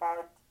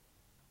about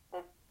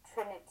the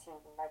Trinity,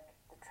 like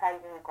the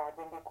Triune God.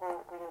 When you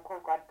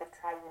call God the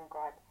Triune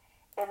God,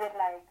 is it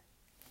like,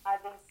 are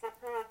they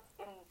separate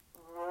in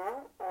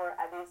role, or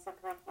are they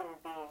separate in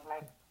being,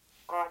 like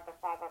God the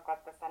Father, God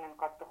the Son, and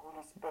God the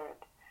Holy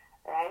Spirit,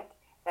 right?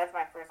 That's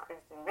my first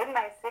question. Then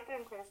my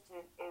second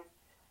question is,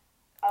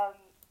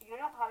 you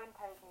know how in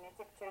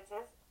charismatic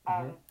churches,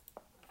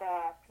 the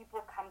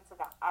people come to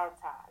the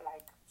altar,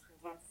 like, to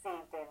get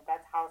saved, and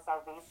that's how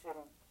salvation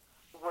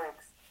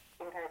works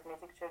in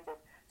charismatic churches.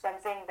 So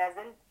I'm saying,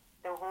 doesn't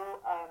the whole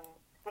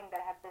thing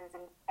that happens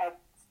in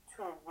Acts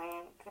 2,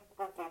 where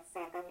people get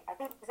saved, I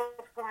think it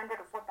said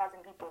 400 or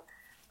 4,000 people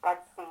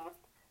got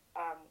saved.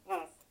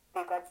 Yes,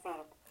 they got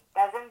saved.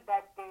 Doesn't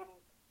that then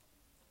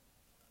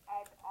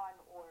add on,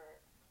 or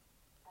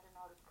I don't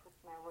know how to put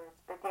my words,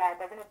 but yeah,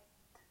 doesn't it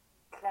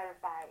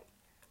clarify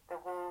the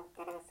whole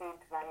getting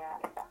saved via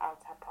the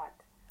altar part?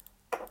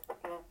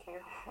 Thank you.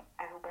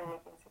 I hope I'm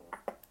making sense.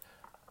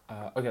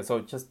 Okay,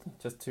 so just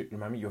to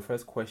remind me, your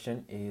first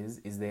question is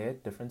there a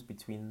difference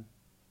between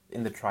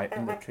in the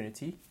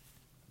Trinity?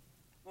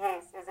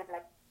 Yes, is it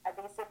like, are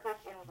they separate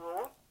in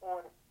role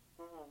or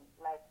being?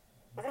 Like,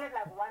 isn't it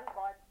like one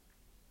God,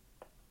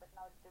 but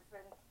now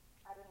different?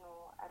 I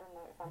don't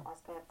know if I'm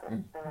asking it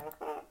the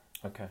right way.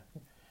 Okay.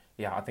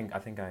 Yeah, I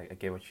think I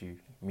get what you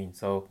mean.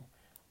 So,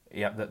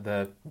 yeah,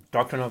 the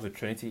doctrine of the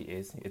Trinity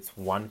is it's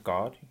one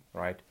God,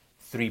 right?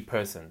 3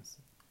 persons,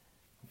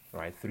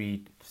 right?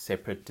 3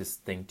 separate,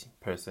 distinct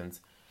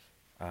persons,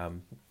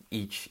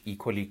 each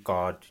equally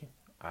God.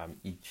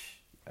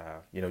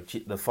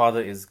 The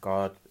Father is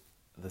God,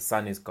 the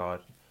Son is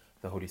God,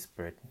 the Holy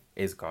Spirit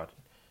is God,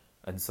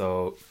 and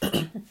so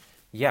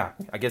yeah,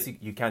 I guess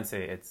you can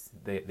say it's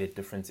the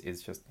difference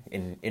is just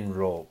in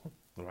role,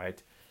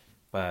 right?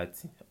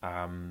 But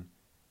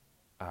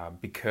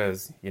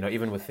because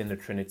even within the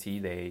Trinity,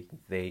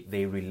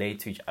 they relate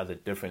to each other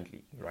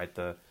differently, right?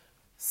 The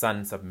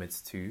Son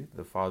submits to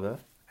the Father,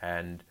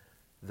 and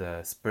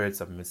the Spirit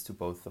submits to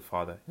both the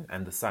Father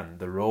and the Son.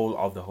 The role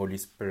of the Holy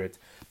Spirit,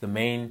 the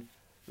main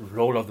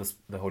role of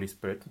the Holy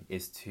Spirit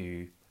is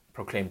to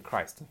proclaim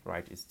Christ,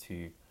 right? Is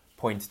to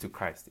point to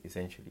Christ,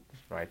 essentially,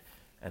 right?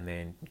 And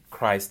then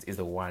Christ is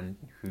the one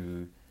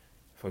who,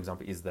 for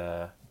example, is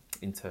the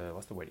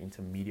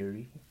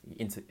intermediary.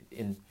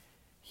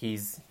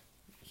 He's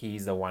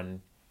the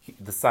one.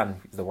 The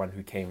Son is the one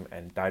who came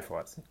and died for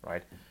us,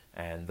 right?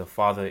 And the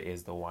Father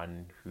is the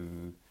one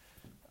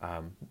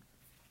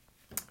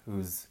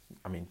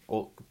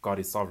God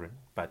is sovereign,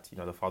 but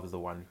the Father is the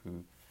one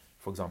who,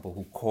 for example,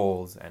 who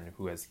calls and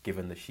who has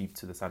given the sheep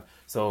to the Son.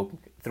 So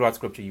throughout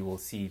Scripture, you will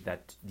see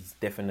that these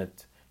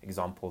definite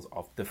examples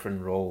of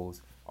different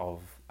roles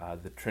of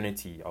the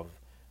Trinity, of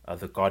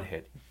the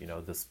Godhead.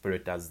 The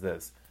Spirit does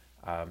this,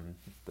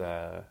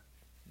 the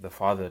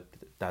Father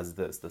does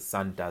this, the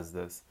Son does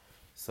this.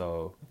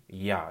 So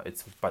yeah,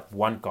 it's but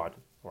one God,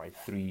 right?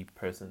 3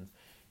 persons.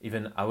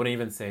 Even I wouldn't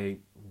even say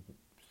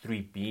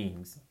 3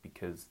 beings,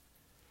 because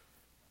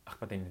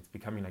but then it's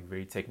becoming like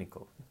very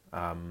technical.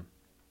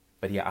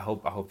 But yeah, I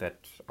hope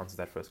that answers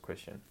that first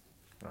question.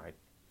 right?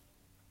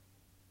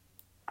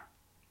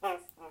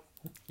 Yes,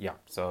 yes. Yeah.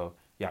 So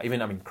yeah,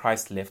 even I mean,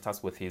 Christ left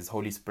us with His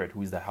Holy Spirit,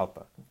 who is the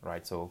helper,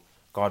 right? So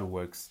God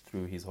works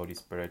through His Holy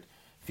Spirit.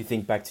 If you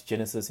think back to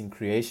Genesis in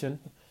creation,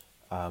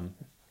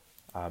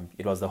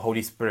 it was the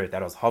Holy Spirit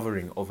that was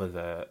hovering over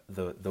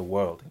the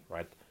world,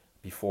 right,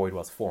 before it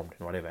was formed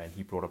and whatever, and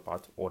He brought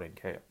about order and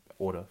chaos,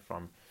 order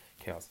from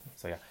chaos.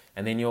 So yeah,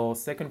 and then your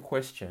second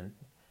question,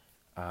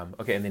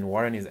 okay, and then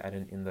Warren is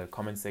adding in the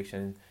comment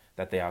section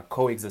that they are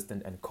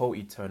co-existent and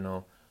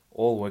co-eternal,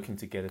 all working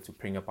together to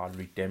bring about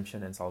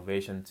redemption and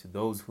salvation to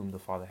those whom the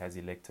Father has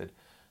elected,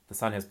 the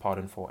Son has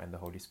pardoned for, and the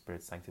Holy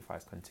Spirit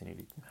sanctifies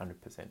continually,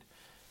 100%.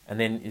 And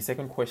then your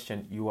second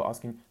question, you were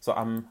asking, so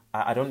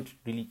I don't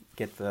really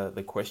get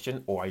the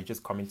question, or are you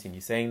just commenting?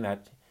 You're saying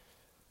that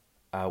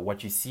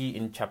what you see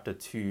in chapter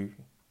 2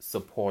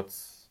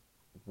 supports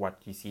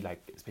what you see,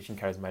 like, especially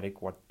in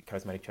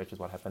charismatic churches,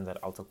 what happens at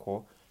altar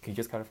call. Can you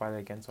just clarify that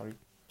again? Sorry,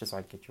 just so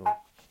I get your...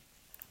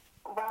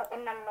 Well,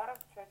 in a lot of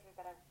churches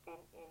that I've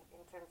been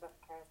in terms of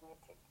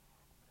charismatic,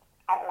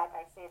 like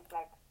I said,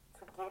 like,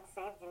 to get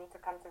saved, you need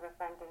to come to the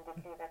front and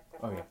declare that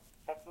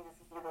that Jesus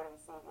is your Lord and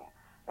Savior,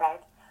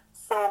 right?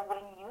 So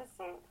when you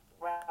say,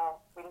 well,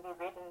 when we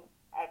read in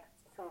Acts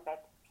 2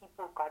 that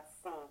people got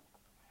saved,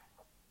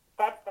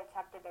 that's the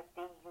chapter that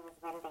they use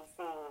when they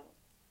say,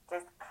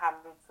 just come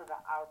to the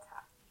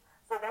altar.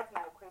 So that's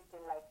my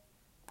question, like,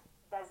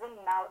 doesn't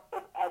now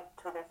it add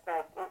to the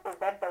fact, is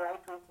that the right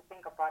way to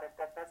think about it,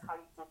 that that's how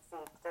you get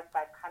saved, just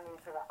by coming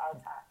to the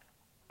altar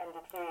and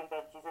declaring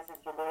that Jesus is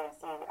your Lord and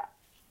Savior?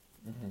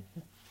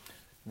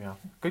 Yeah,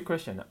 good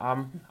question.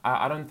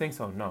 I don't think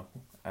so, no.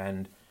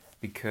 And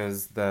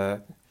because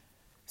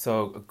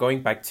so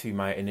going back to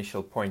my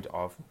initial point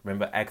of,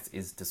 remember, Acts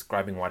is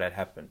describing what had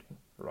happened,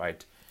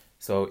 right?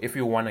 So if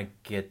you want to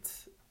get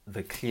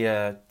the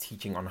clear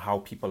teaching on how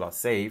people are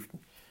saved,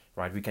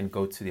 right, we can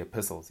go to the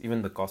epistles,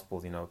 even the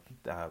Gospels,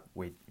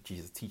 where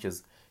Jesus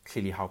teaches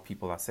clearly how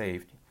people are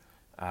saved.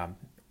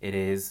 It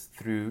is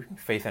through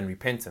faith and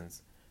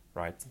repentance,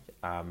 right?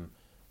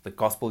 The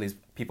gospel is,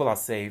 people are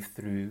saved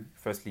through,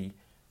 firstly,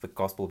 the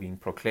gospel being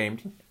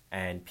proclaimed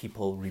and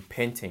people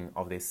repenting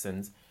of their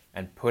sins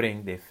and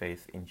putting their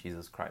faith in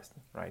Jesus Christ,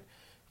 right?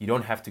 You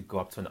don't have to go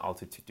up to an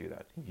altar to do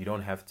that. You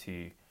don't have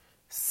to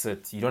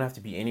sit. You don't have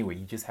to be anywhere.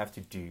 You just have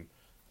to do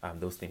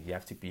those things. You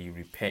have to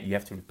You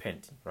have to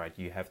repent, right?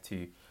 You have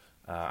to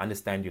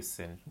understand your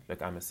sin.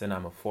 Look, I'm a sinner.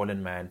 I'm a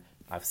fallen man.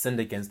 I've sinned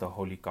against the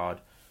holy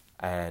God,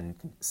 and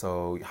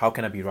so how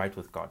can I be right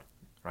with God,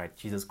 right?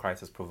 Jesus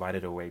Christ has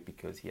provided a way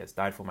because He has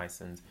died for my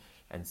sins,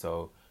 and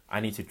so I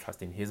need to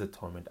trust in His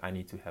atonement. I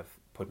need to have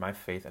put my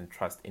faith and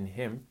trust in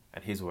Him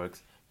and His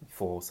works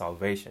for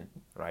salvation,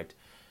 right?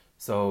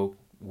 So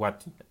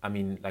what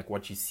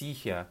you see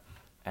here,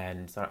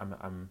 and sorry,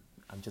 I'm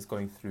just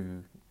going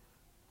through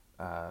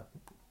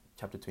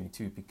chapter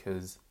 22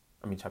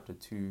 chapter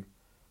 2,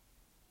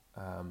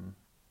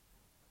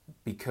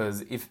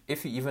 because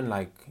if you even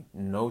like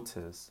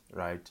notice,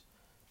 right,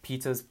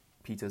 Peter's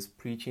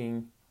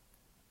preaching,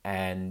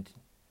 and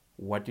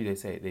what do they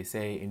say? They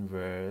say in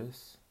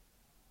verse.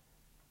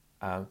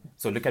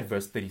 So look at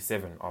verse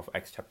 37 of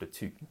Acts chapter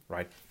 2,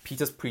 right?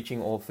 Peter's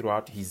preaching all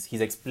throughout. He's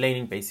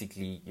explaining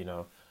basically,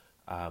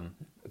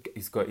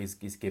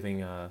 he's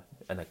giving an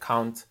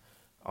account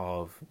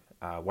of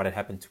what had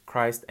happened to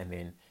Christ, and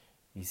then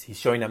he's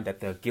showing them that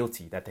they're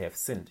guilty, that they have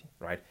sinned,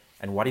 right?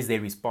 And what is their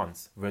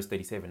response? Verse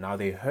 37. Now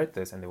they heard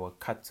this and they were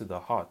cut to the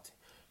heart.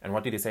 And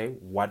what did they say?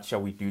 What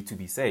shall we do to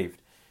be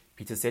saved?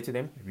 Peter said to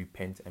them,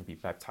 repent and be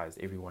baptized,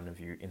 every one of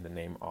you, in the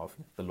name of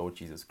the Lord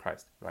Jesus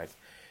Christ, right?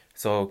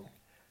 So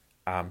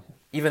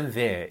even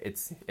there,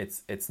 it's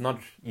not,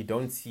 you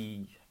don't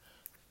see,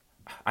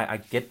 I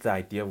get the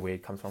idea where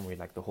it comes from, where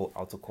like the whole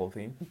altar call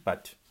thing,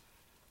 but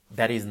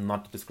that is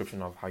not the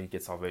description of how you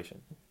get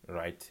salvation,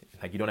 right?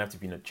 Like, you don't have to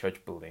be in a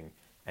church building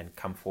and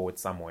come forward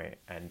somewhere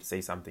and say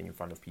something in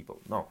front of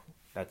people. No,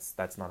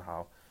 that's not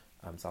how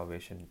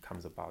salvation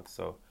comes about.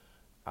 So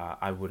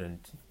I would,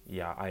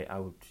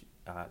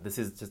 this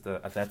is just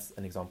that's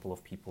an example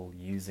of people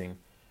using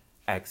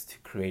Acts to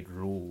create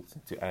rules,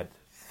 to add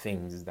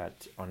things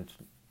that aren't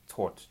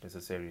taught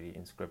necessarily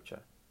in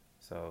Scripture.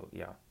 So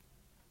yeah,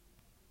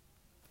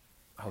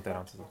 I hope that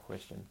answers the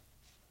question.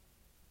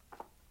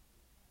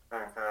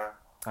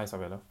 Hi,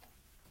 Isabella.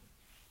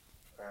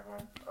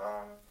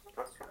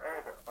 Just to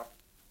add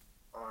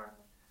on,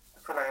 I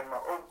feel like my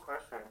own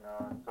question,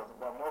 it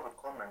was more of a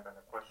comment than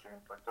a question,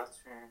 but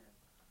just to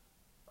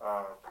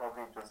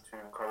probably just to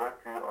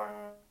correct you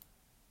on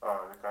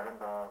regarding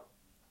the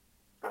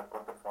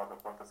God the Father,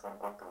 God the Son,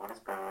 God the Holy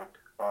Spirit,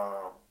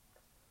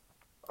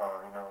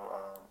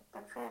 the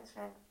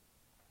Trinity.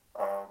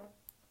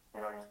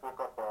 You spoke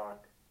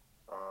about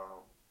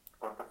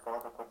God the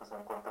Father, God the Son,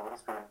 God the Holy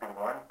Spirit being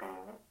one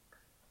being,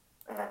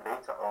 and then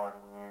later on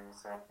you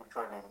said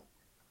actually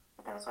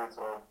you can say it's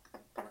all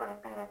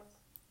different beings.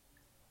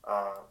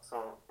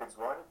 So it's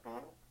one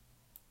being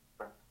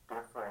but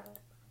different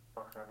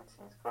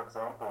functionalities. For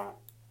example,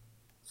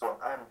 so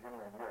I'm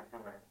human, you're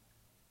human.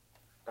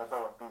 That's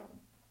our being.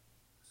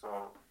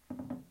 So if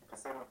you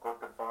say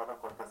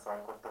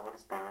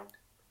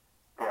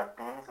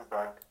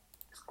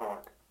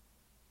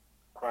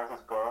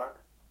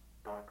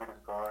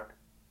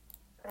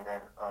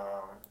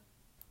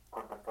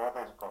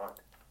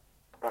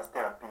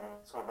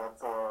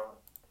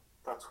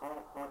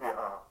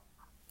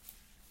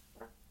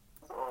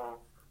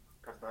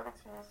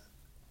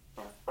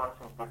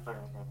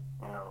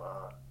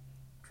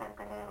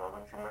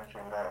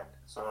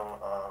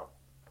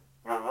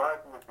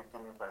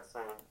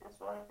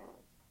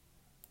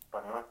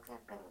but not three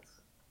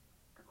beings.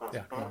 Because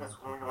Yeah. being is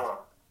who you are.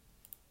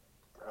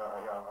 Yeah,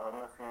 I don't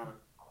know if you...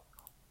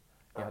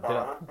 Yeah, but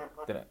I don't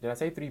think... did I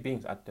say three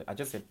beings? I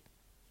just said,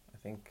 I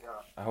think, Yeah.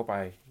 I hope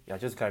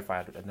just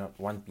clarified, not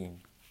one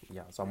being.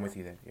 Yeah, so I'm with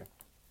you there, yeah.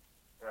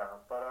 Yeah,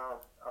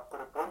 but I've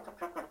got a point to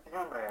pick with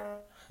you,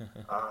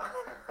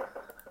 man.